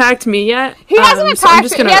hasn't attacked me yet. He hasn't attacked.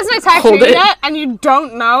 So he hasn't attacked you yet, and you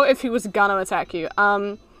don't know if he was gonna attack you.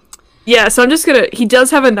 Yeah, so I'm just gonna. He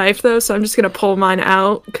does have a knife though, so I'm just gonna pull mine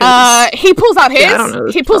out. He pulls out his. Yeah, I don't know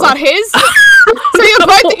he pulls out his. So you're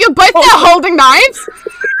both there holding knives,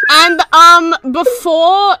 and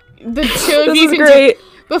before the two of you can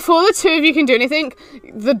before the two of you can do anything,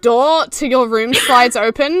 the door to your room slides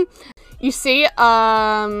open. You see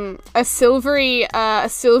a silvery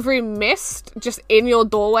mist just in your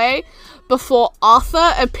doorway before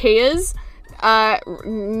Arthur appears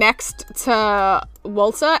next to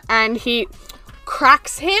Walter, and he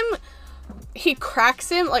cracks him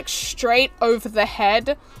like straight over the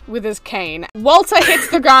head with his cane. Walter hits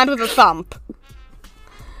the ground with a thump.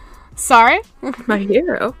 Sorry? My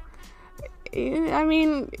hero. I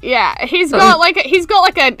mean, yeah, he's got like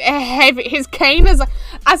a heavy. His cane is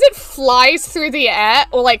as it flies through the air,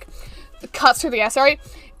 or like cuts through the air. Sorry,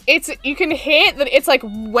 you can hear that it's like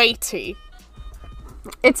weighty.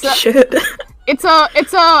 It's a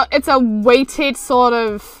weighted sort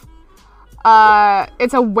of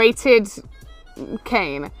it's a weighted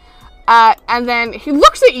cane, and then he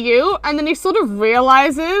looks at you, and then he sort of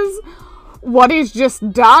realizes what he's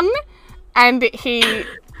just done, and he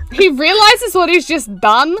realizes what he's just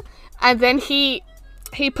done, and then he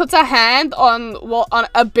puts a hand on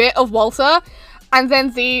a bit of Walter, and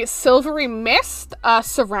then the silvery mist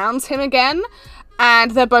surrounds him again,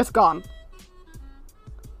 and they're both gone.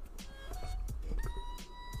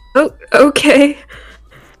 Oh, okay.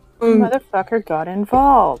 Motherfucker got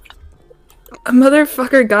involved. A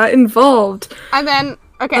motherfucker got involved. And then,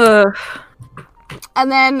 okay.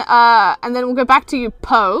 And then we'll go back to you,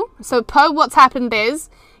 Poe. So, Poe, what's happened is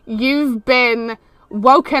you've been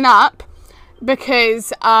woken up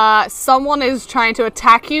because someone is trying to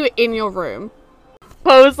attack you in your room.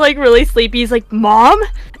 Poe's like really sleepy. He's like, "Mom?"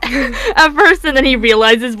 at first, and then he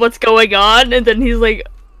realizes what's going on, and then he's like,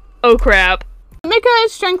 "Oh crap." Make a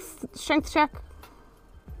strength check.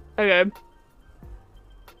 Okay.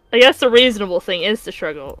 I guess the reasonable thing is to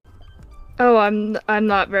struggle. Oh, I'm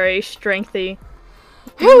not very strengthy.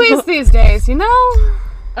 Who is these days, you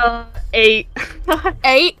know? 8.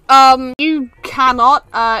 8. You cannot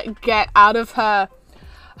get out of her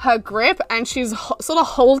her grip, and she's sort of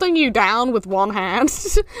holding you down with one hand,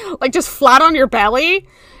 like just flat on your belly.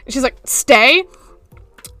 She's like, stay.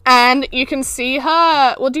 And you can see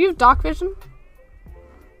her. Well, do you have dark vision?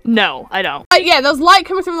 No, I don't. Yeah, there's light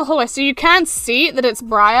coming from the hallway, so you can see that it's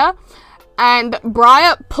Briar. And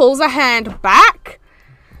Briar pulls a hand back.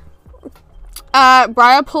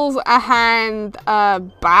 Briar pulls a hand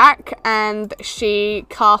back, and she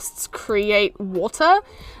casts Create Water.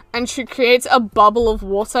 And she creates a bubble of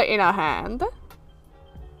water in her hand.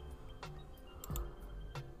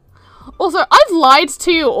 Also, I've lied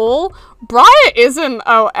to you all. Briar isn't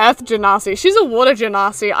Earth Genasi. She's a Water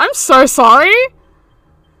Genasi. I'm so sorry.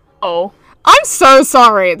 Oh. I'm so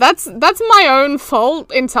sorry. That's my own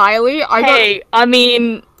fault entirely. I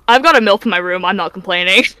mean, I've got a MILF in my room. I'm not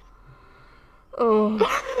complaining. Oh.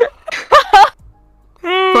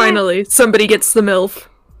 Finally, somebody gets the MILF.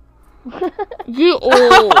 You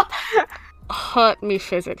all hurt me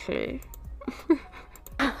physically.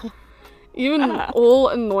 You all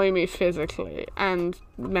annoy me physically and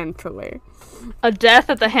mentally. A death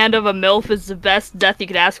at the hand of a MILF is the best death you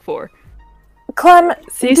could ask for. Clem,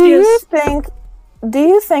 Theseus? do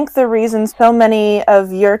you think the reason so many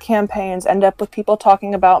of your campaigns end up with people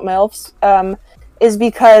talking about MILFs is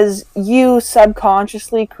because you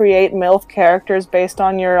subconsciously create MILF characters based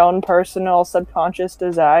on your own personal subconscious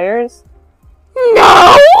desires?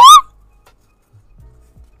 No!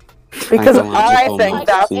 Because I Psychological think MILFs.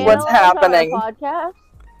 that's Like what's animals on a happening. podcast?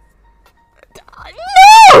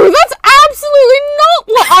 No! That's absolutely not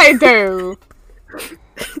what I do!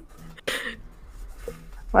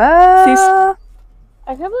 Well,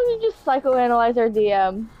 I can't believe you just psychoanalyze our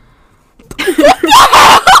DM.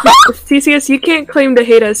 Theseus, you can't claim to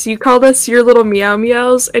hate us. You called us your little meow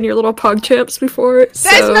meows and your little pogchamps before.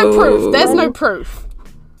 There's no proof. There's no proof.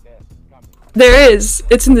 There is.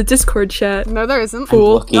 It's in the Discord chat. No, there isn't.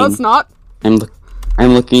 Cool. No, it's not. I'm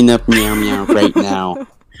looking up meow meow right now.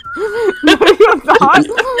 No, you're not.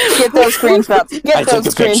 get those screenshots. I Get took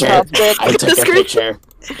those a picture. screenshots, bitch. I took a picture.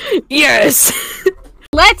 Yes.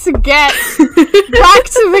 Let's get back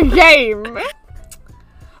to the game.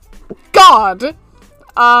 God.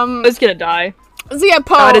 I was gonna die. Zia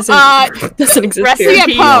Poe, God doesn't exist rest here. Zia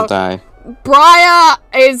Peace. Poe. I'll die. Briar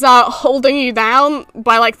is holding you down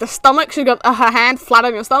by like the stomach. She's got her hand flat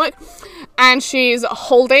on your stomach, and she's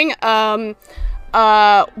holding water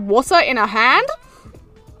in her hand,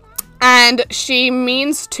 and she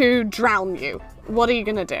means to drown you. What are you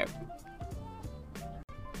gonna do?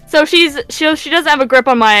 So she doesn't have a grip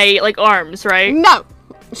on my like arms, right? No,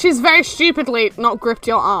 she's very stupidly not gripped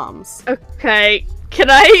your arms. Okay. Can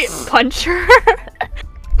I punch her?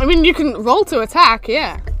 I mean, you can roll to attack,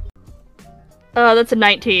 yeah. That's a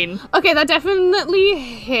 19. Okay, that definitely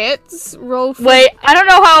hits. Roll for... Wait, I don't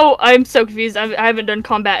know how. I'm so confused. I haven't done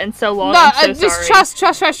combat in so long. No, I'm so just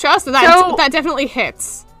sorry. trust. That definitely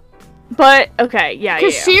hits. But okay, yeah.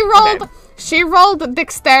 Because she rolled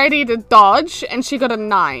dexterity to dodge, and she got a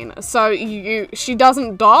 9. So she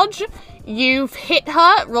doesn't dodge. You've hit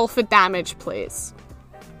her. Roll for damage, please.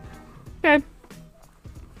 Okay.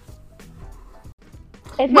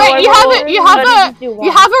 If Wait, you have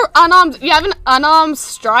an unarmed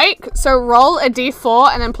strike. So roll a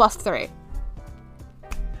d4 and then +3.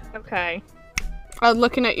 Okay. I'm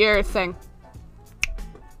looking at your thing.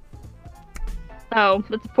 Oh,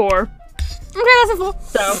 that's a 4. Okay, that's a 4.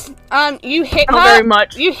 So You hit her. not very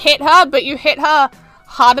much. You hit her, but you hit her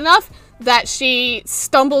hard enough that she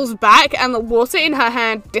stumbles back, and the water in her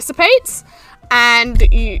hand dissipates, and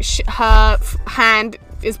her hand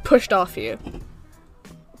is pushed off you.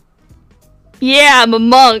 Yeah, I'm a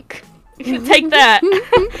monk. You can take that.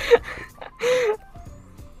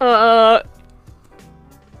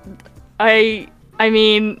 I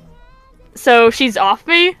mean, so she's off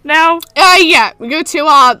me now? Yeah, you two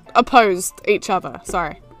are opposed each other.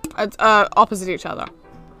 Sorry. Opposite each other.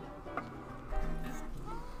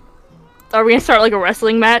 Are we gonna start like a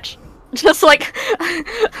wrestling match? Just like,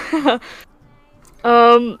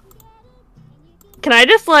 can I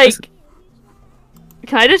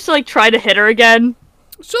just try to hit her again?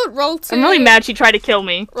 Sure, roll to... I'm really mad she tried to kill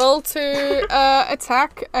me. Roll to,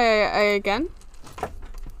 attack again.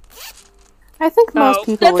 I think most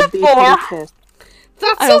people that's would a be 4. pretty pissed.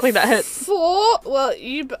 That's I don't think that hits. 4. Well,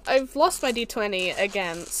 I've lost my d20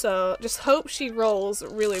 again, so just hope she rolls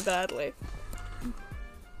really badly.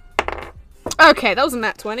 Okay, that was a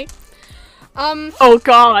nat 20. Oh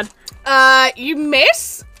god. You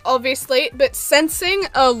miss, obviously, but sensing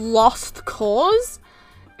a lost cause,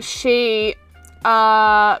 she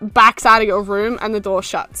backs out of your room and the door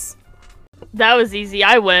shuts. That was easy.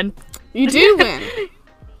 I win. You do win.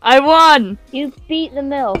 I won! You beat the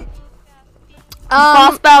MILF.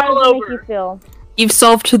 Boss battle How does it make you over. feel? You've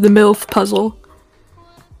solved the MILF puzzle.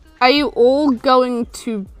 Are you all going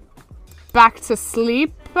to back to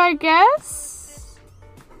sleep, I guess?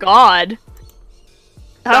 God.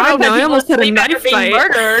 I know, I almost had a sleep after knife being fight.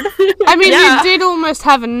 murdered. I mean, Yeah. you did almost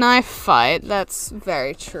have a knife fight. That's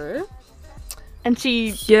very true. And she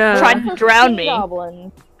Yeah. tried to drown Skin me.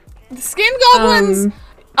 Goblin. The skin goblins.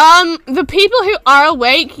 The people who are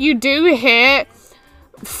awake, you do hear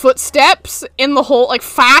footsteps in the hall, like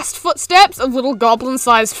fast footsteps of little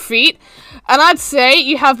goblin-sized feet. And I'd say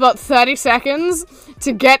you have about 30 seconds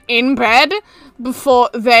to get in bed before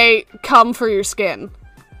they come for your skin.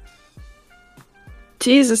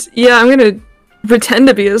 Jesus. Yeah, I'm gonna pretend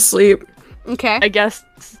to be asleep. Okay. I guess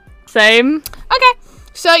same. Okay.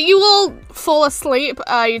 So you all fall asleep.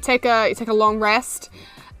 You take a long rest,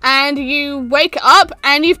 and you wake up,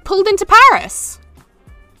 and you've pulled into Paris.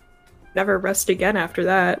 Never rest again after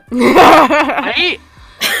that. Right?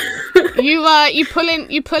 You pull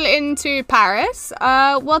into Paris.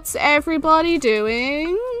 What's everybody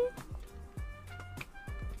doing?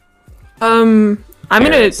 I'm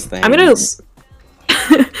Paris gonna things.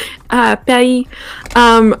 Patty.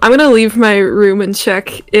 I'm gonna leave my room and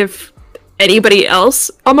check if anybody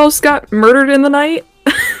else almost got murdered in the night.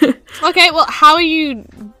 Okay, well, how are you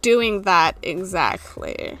doing that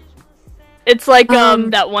exactly? It's like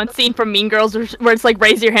that one scene from Mean Girls where it's like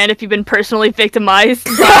raise your hand if you've been personally victimized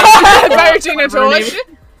by Regina George.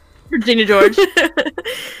 Regina George.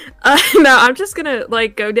 No, I'm just gonna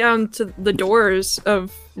like go down to the doors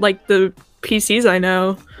of like the PCs I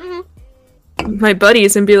know, my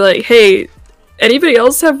buddies, and be like, "Hey, anybody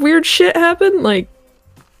else have weird shit happen? Like,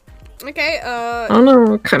 Okay, I don't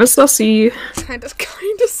know, kind of sussy." kind of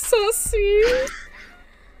sussy.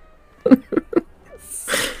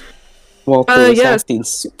 Walter was yes. acting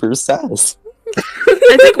super sus.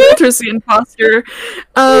 I think Walter's the imposter.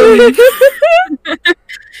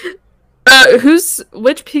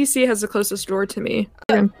 Which PC has the closest door to me?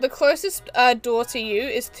 The closest door to you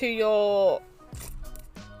is to your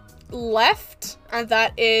left, and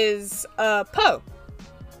that is Poe.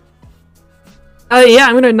 Yeah,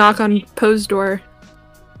 I'm gonna knock on Poe's door.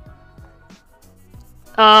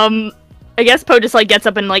 I guess Poe just like gets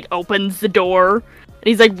up and like opens the door, and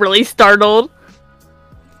he's like really startled.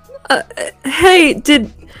 Hey,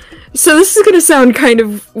 so this is gonna sound kind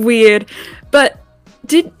of weird, but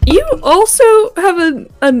did you also have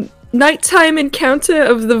a nighttime encounter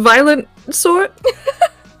of the violent sort?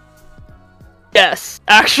 Yes,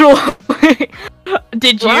 actually.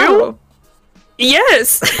 Did you? Wow.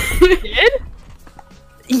 Yes. Did?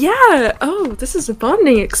 Yeah. Oh, this is a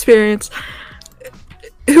bonding experience.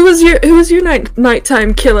 Who was your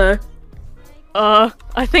nighttime killer?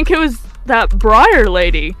 I think it was that Briar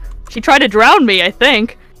lady. She tried to drown me, I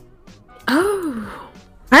think. Oh,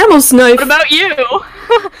 I almost knifed. What about you?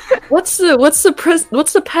 What's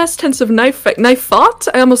the past tense of knife fought?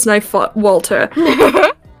 I almost knife fought Walter.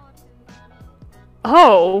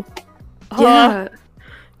 Oh. Yeah. I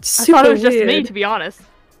Super thought it was just weird. me, to be honest.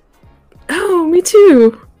 Oh, me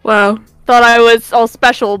too. Wow. Thought I was all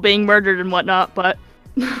special being murdered and whatnot, but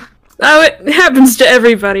Oh, it happens to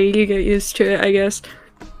everybody. You get used to it, I guess.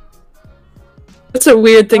 That's a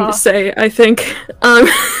weird thing to say, I think.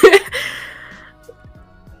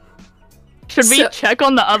 should we So- check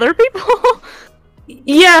on the other people?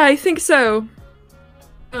 Yeah, I think so.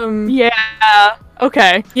 Yeah.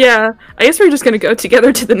 Okay. Yeah. I guess we're just gonna go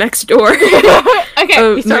together to the next door. Okay,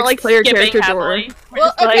 Oh, We start next like player skipping character door. heavily. We're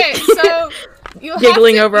well, just, like- okay, so you'll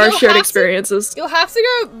Giggling have to, over our you'll shared have to- experiences. You'll have to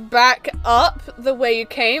go back up the way you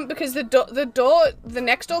came, because the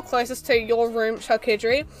next door closest to your room,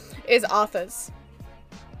 Shalkidri, is Arthur's.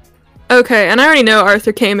 Okay, and I already know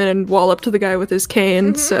Arthur came in and walloped the guy with his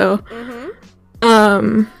cane, so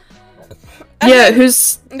And yeah, then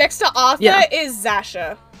who's next to Arthur Yeah. is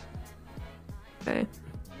Zasha. okay.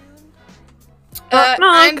 Knock.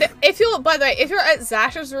 Knock. And by the way, if you're at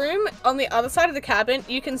Zasha's room, on the other side of the cabin,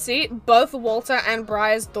 you can see both Walter and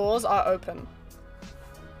Briar's doors are open.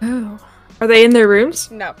 Oh. Are they in their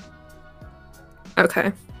rooms? No.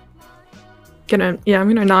 Okay. I'm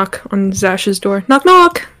gonna knock on Zash's door. Knock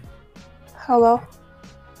knock! Hello.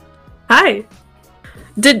 Hi.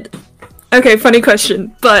 Okay, funny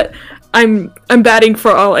question, but I'm batting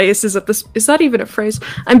for all aces at this. Is that even a phrase?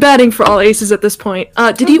 I'm batting for all aces at this point.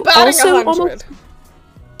 Did you Batting also 100. almost?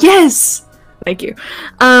 Yes. Thank you.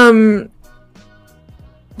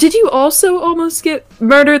 Did you also almost get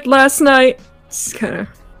murdered last night? It's kind of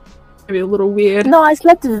maybe a little weird. No, I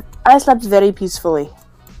slept very peacefully.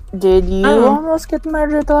 Did you Oh. almost get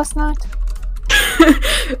murdered last night?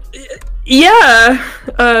 Yeah,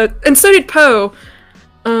 and so did Poe.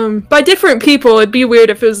 By different people, it'd be weird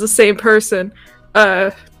if it was the same person.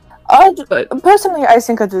 But Personally, I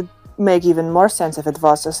think it would make even more sense if it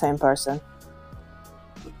was the same person.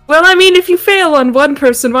 well, I mean, if you fail on one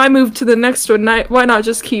person, why move to the next one? Why not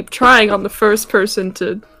just keep trying on the first person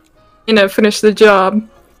to, finish the job?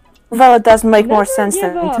 Well, it does make more Never sense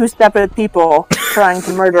give than up. two separate people trying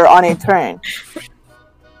to murder on a train.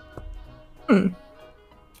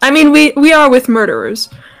 I mean, we are with murderers.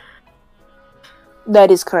 That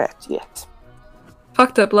is correct, yes.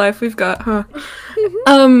 Fucked up life we've got, huh?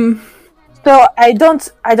 So I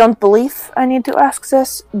don't believe I need to ask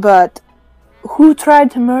this, but who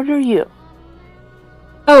tried to murder you?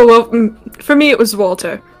 Oh, well, for me it was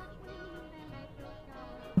Walter.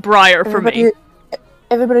 Briar for me.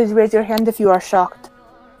 Everybody raise your hand if you are shocked.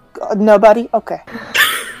 Nobody? Okay.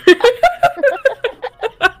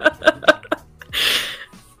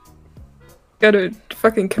 Got a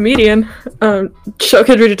fucking comedian.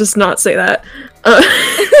 Shokidri does not say that.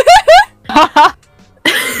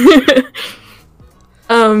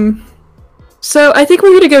 So I think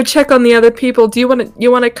we're gonna go check on the other people. Do you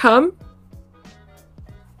wanna come?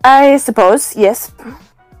 I suppose, yes.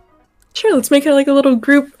 Sure, let's make it like a little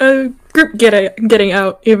group getting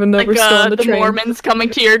out, even though Like we're still on the the train. Mormons coming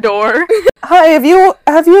to your door. Hi, have you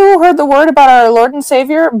heard the word about our Lord and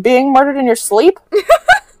Savior being murdered in your sleep?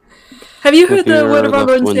 Have you If heard the your word of our loved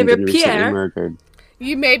Lord and one Savior, been recently Pierre? murdered.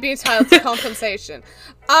 You may be entitled to compensation.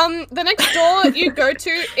 The next door you go to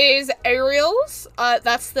is Ariel's.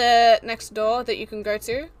 That's the next door that you can go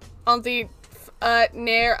to. On the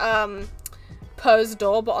near Poe's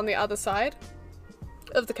door, but on the other side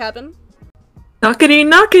of the cabin. Knockity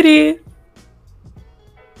knockity!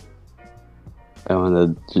 I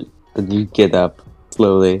want to you get up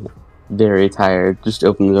slowly, very tired. Just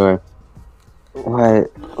open the door.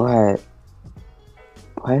 What?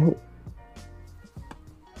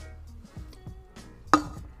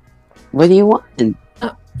 What do you want?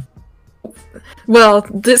 Well,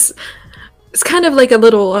 this it's kind of like a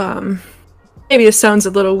little maybe it sounds a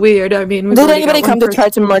little weird. I mean, we've Did already got anybody one come to person- try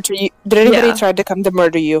to murder you? Did anybody Yeah. try to come to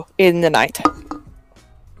murder you in the night?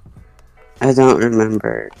 I don't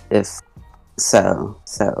remember if so.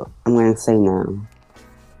 I'm gonna say no.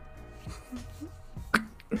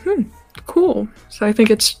 Cool. So I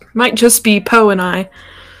think might just be Poe and I.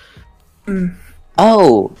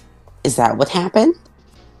 Oh, is that what happened?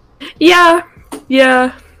 Yeah.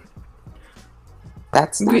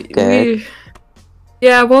 That's not good.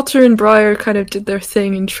 Yeah, Walter and Briar kind of did their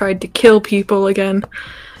thing and tried to kill people again.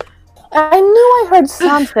 I knew I heard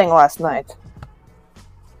something last night.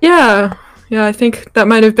 Yeah, I think that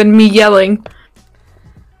might have been me yelling.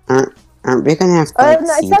 Aren't we gonna have to No, it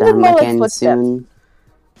see sounded them more like again footsteps. soon?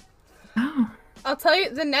 Oh. I'll tell you,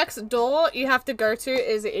 the next door you have to go to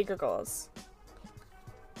is Igor's.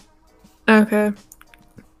 Okay.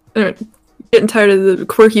 Getting tired of the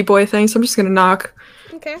quirky boy thing, so I'm just gonna knock.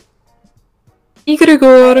 Okay.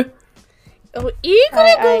 Igor. Oh, I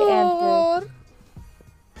Igor!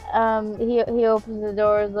 He opens the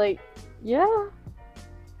door, is like, yeah.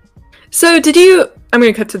 So did you? I'm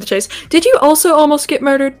gonna cut to the chase. Did you also almost get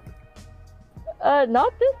murdered?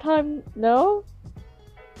 Not this time, no.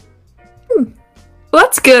 Well,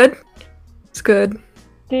 that's good. It's good.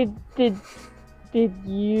 Did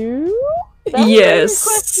you? That was a Yes. good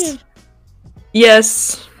question.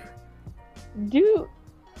 Yes.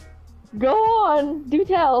 Go on, do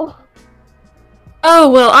tell. Oh,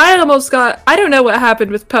 well, I don't know what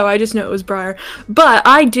happened with Poe, I just know it was Briar. But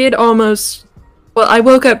I did almost, I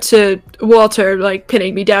woke up to Walter, like,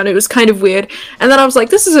 pinning me down. It was kind of weird. And then I was like,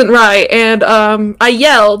 this isn't right. And, I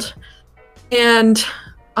yelled. And,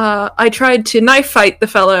 I tried to knife fight the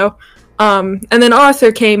fellow. And then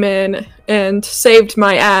Arthur came in and saved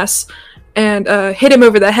my ass. And, hit him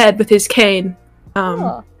over the head with his cane.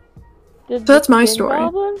 Huh. Did so that's the my Skin story.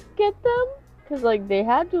 Goblins get them? Because, like, they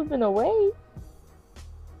had to have been away.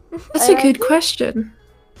 That's And a I good think- question.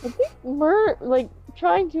 I think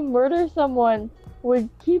trying to murder someone would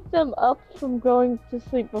keep them up from going to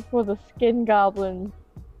sleep before the Skin Goblins,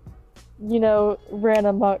 ran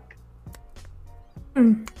amok.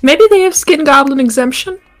 Maybe they have skin goblin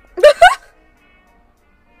exemption?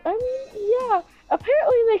 I mean, yeah.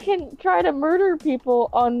 Apparently they can try to murder people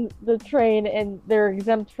on the train and they're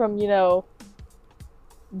exempt from,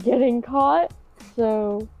 getting caught.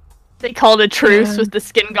 So, They called a truce Yeah. with the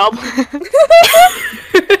skin goblin.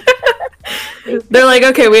 They're like,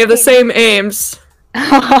 okay, we have the same aims.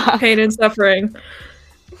 Pain and suffering.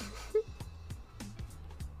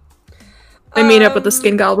 I meet up with the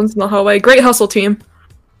skin goblins in the hallway. Great hustle, team.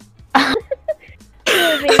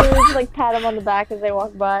 like pat them on the back as they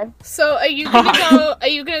walk by. So are you gonna go? Are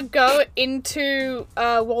you gonna go into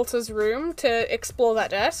Walter's room to explore that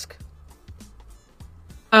desk?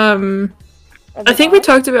 I think we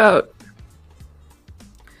talked about.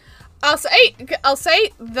 I'll say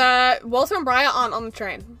that Walter and Briar aren't on the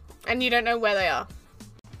train, and you don't know where they are.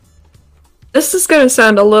 This is gonna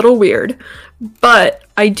sound a little weird, but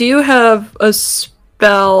I do have a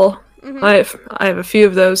spell. I have a few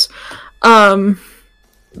of those.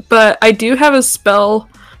 But I do have a spell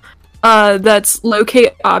that's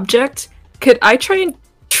locate object. Could I try and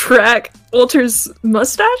track Walter's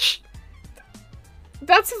mustache?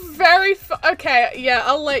 That's very okay. Yeah,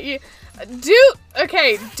 I'll let you do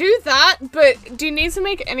that. But do you need to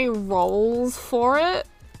make any rolls for it?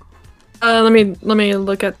 Let me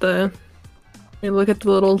look at the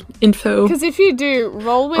little info. Because if you do,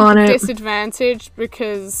 roll with disadvantage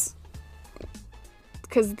because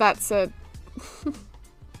that's a.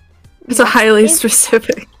 It's a highly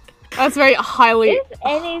specific. That's very highly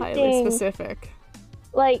anything, specific.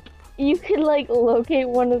 Like, you could, like, locate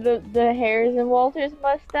one of the hairs in Walter's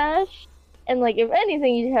mustache, and, like, if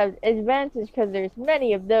anything, you'd have advantage because there's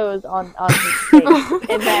many of those on his face.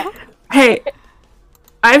 And that, hey,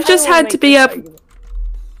 I've just had to be up.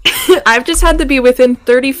 I've just had to be within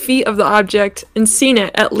 30 feet of the object and seen it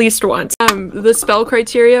at least once. The spell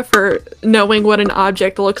criteria for knowing what an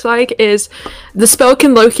object looks like is the spell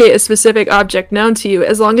can locate a specific object known to you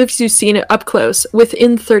as long as you've seen it up close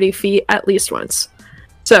within 30 feet at least once.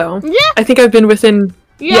 So, yeah. I think I've been within...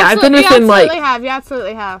 I've been within, you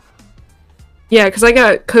absolutely have. Yeah, because I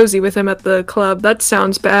got cozy with him at the club. That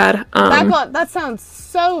sounds bad. That sounds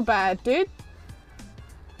so bad, dude.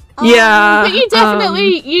 Yeah. But you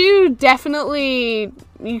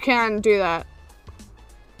can do that.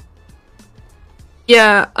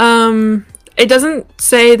 Yeah, it doesn't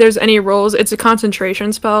say there's any rolls. It's a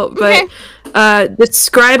concentration spell, but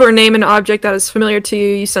describe or name an object that is familiar to you.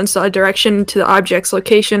 You sense a direction to the object's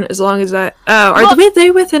location as long as that... are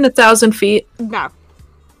they within 1,000 feet? No.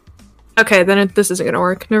 Okay, then this isn't gonna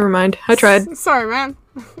work. Never mind. I tried. Sorry, man.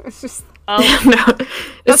 It's just... No,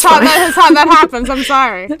 it's fine. That's how that happens. I'm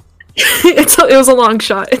sorry. It was a long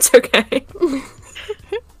shot. It's okay.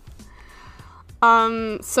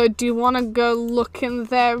 So do you want to go look in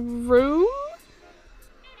their room?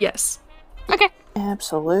 Yes. Okay.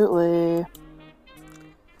 Absolutely.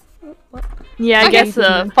 Yeah, I guess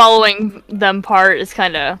the following them part is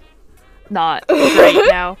kind of not great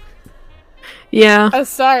now. Yeah. Oh,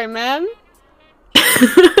 sorry, man.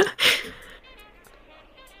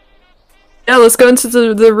 Yeah, let's go into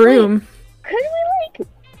the room. Could we, like,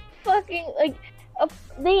 fucking, like,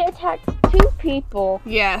 they attacked 2 people.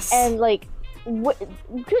 Yes. And, like, couldn't we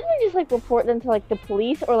just, like, report them to, like, the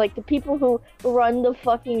police or, like, the people who run the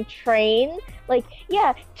fucking train? Like,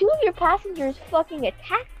 yeah, 2 of your passengers fucking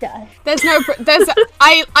attacked us.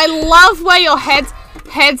 I love where your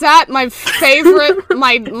head's at, my favorite,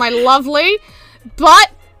 my lovely,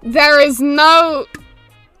 but there is no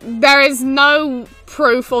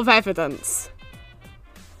proof of evidence.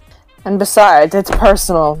 And besides, it's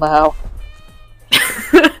personal now.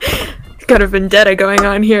 Got a vendetta going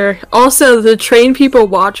on here. Also, the train people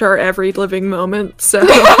watch our every living moment, so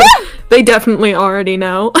they definitely already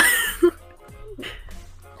know.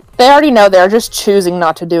 They already know, they're just choosing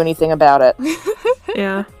not to do anything about it.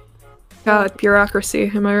 Yeah. God, bureaucracy,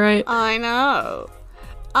 am I right? I know.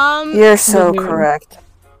 You're so correct.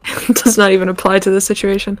 Does not even apply to this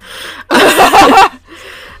situation.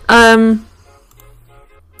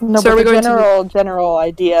 No, so but are we the general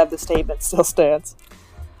idea of the statement still stands.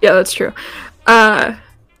 Yeah, that's true. Are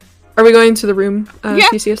we going to the room,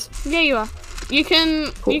 Theseus? Yeah, you are. You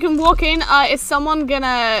can walk in. Is someone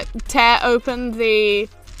gonna tear open the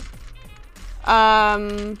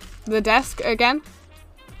desk again?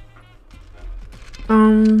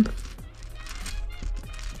 Well,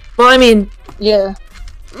 I mean, yeah.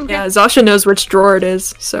 Okay. Yeah, Zasha knows which drawer it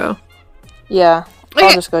is, so. Yeah,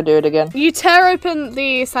 I'll just go do it again. You tear open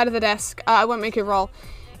the side of the desk. I won't make you roll.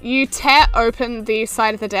 You tear open the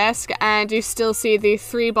side of the desk, and you still see the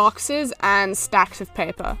 3 boxes and stacks of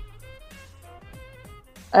paper.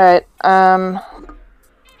 Alright, I'm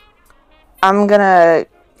gonna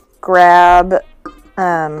grab,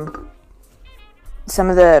 some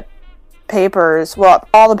of the papers, well,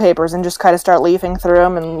 all the papers, and just kind of start leafing through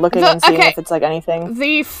them and looking and seeing if it's, like, anything.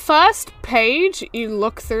 The first page you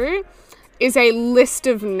look through is a list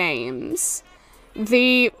of names.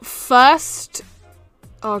 The first...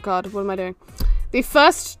 Oh god, what am I doing? The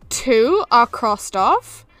first 2 are crossed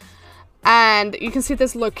off, and you can see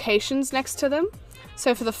there's locations next to them.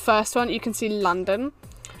 So for the first one, you can see London.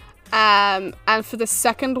 And for the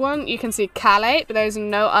second one, you can see Calais, but there's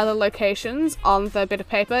no other locations on the bit of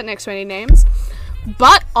paper next to any names.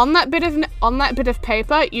 But on that bit of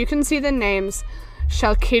paper, you can see the names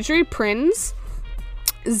Shalkidri Prinz,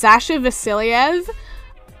 Zasha Vasiliev,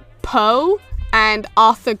 Poe, and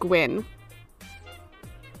Arthur Gwyn.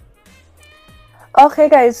 Okay,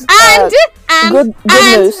 guys. And good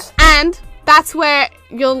news. And that's where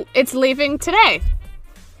it's leaving today.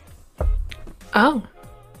 Oh.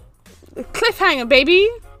 Cliffhanger, baby.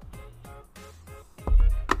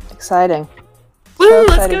 Exciting. Woo, So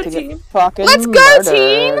let's excited go, to get team. fucking Let's go,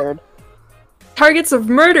 team. murdered. Targets of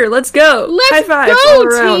murder, let's go. Let's High five go, all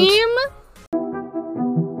around. team.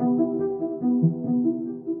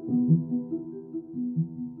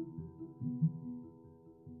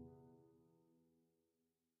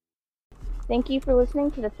 Thank you for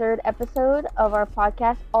listening to the third episode of our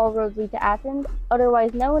podcast, All Roads Lead to Athens,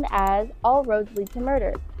 otherwise known as All Roads Lead to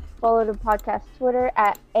Murder. Follow the podcast Twitter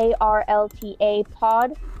at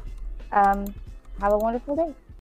ARLTAPod. Have a wonderful day.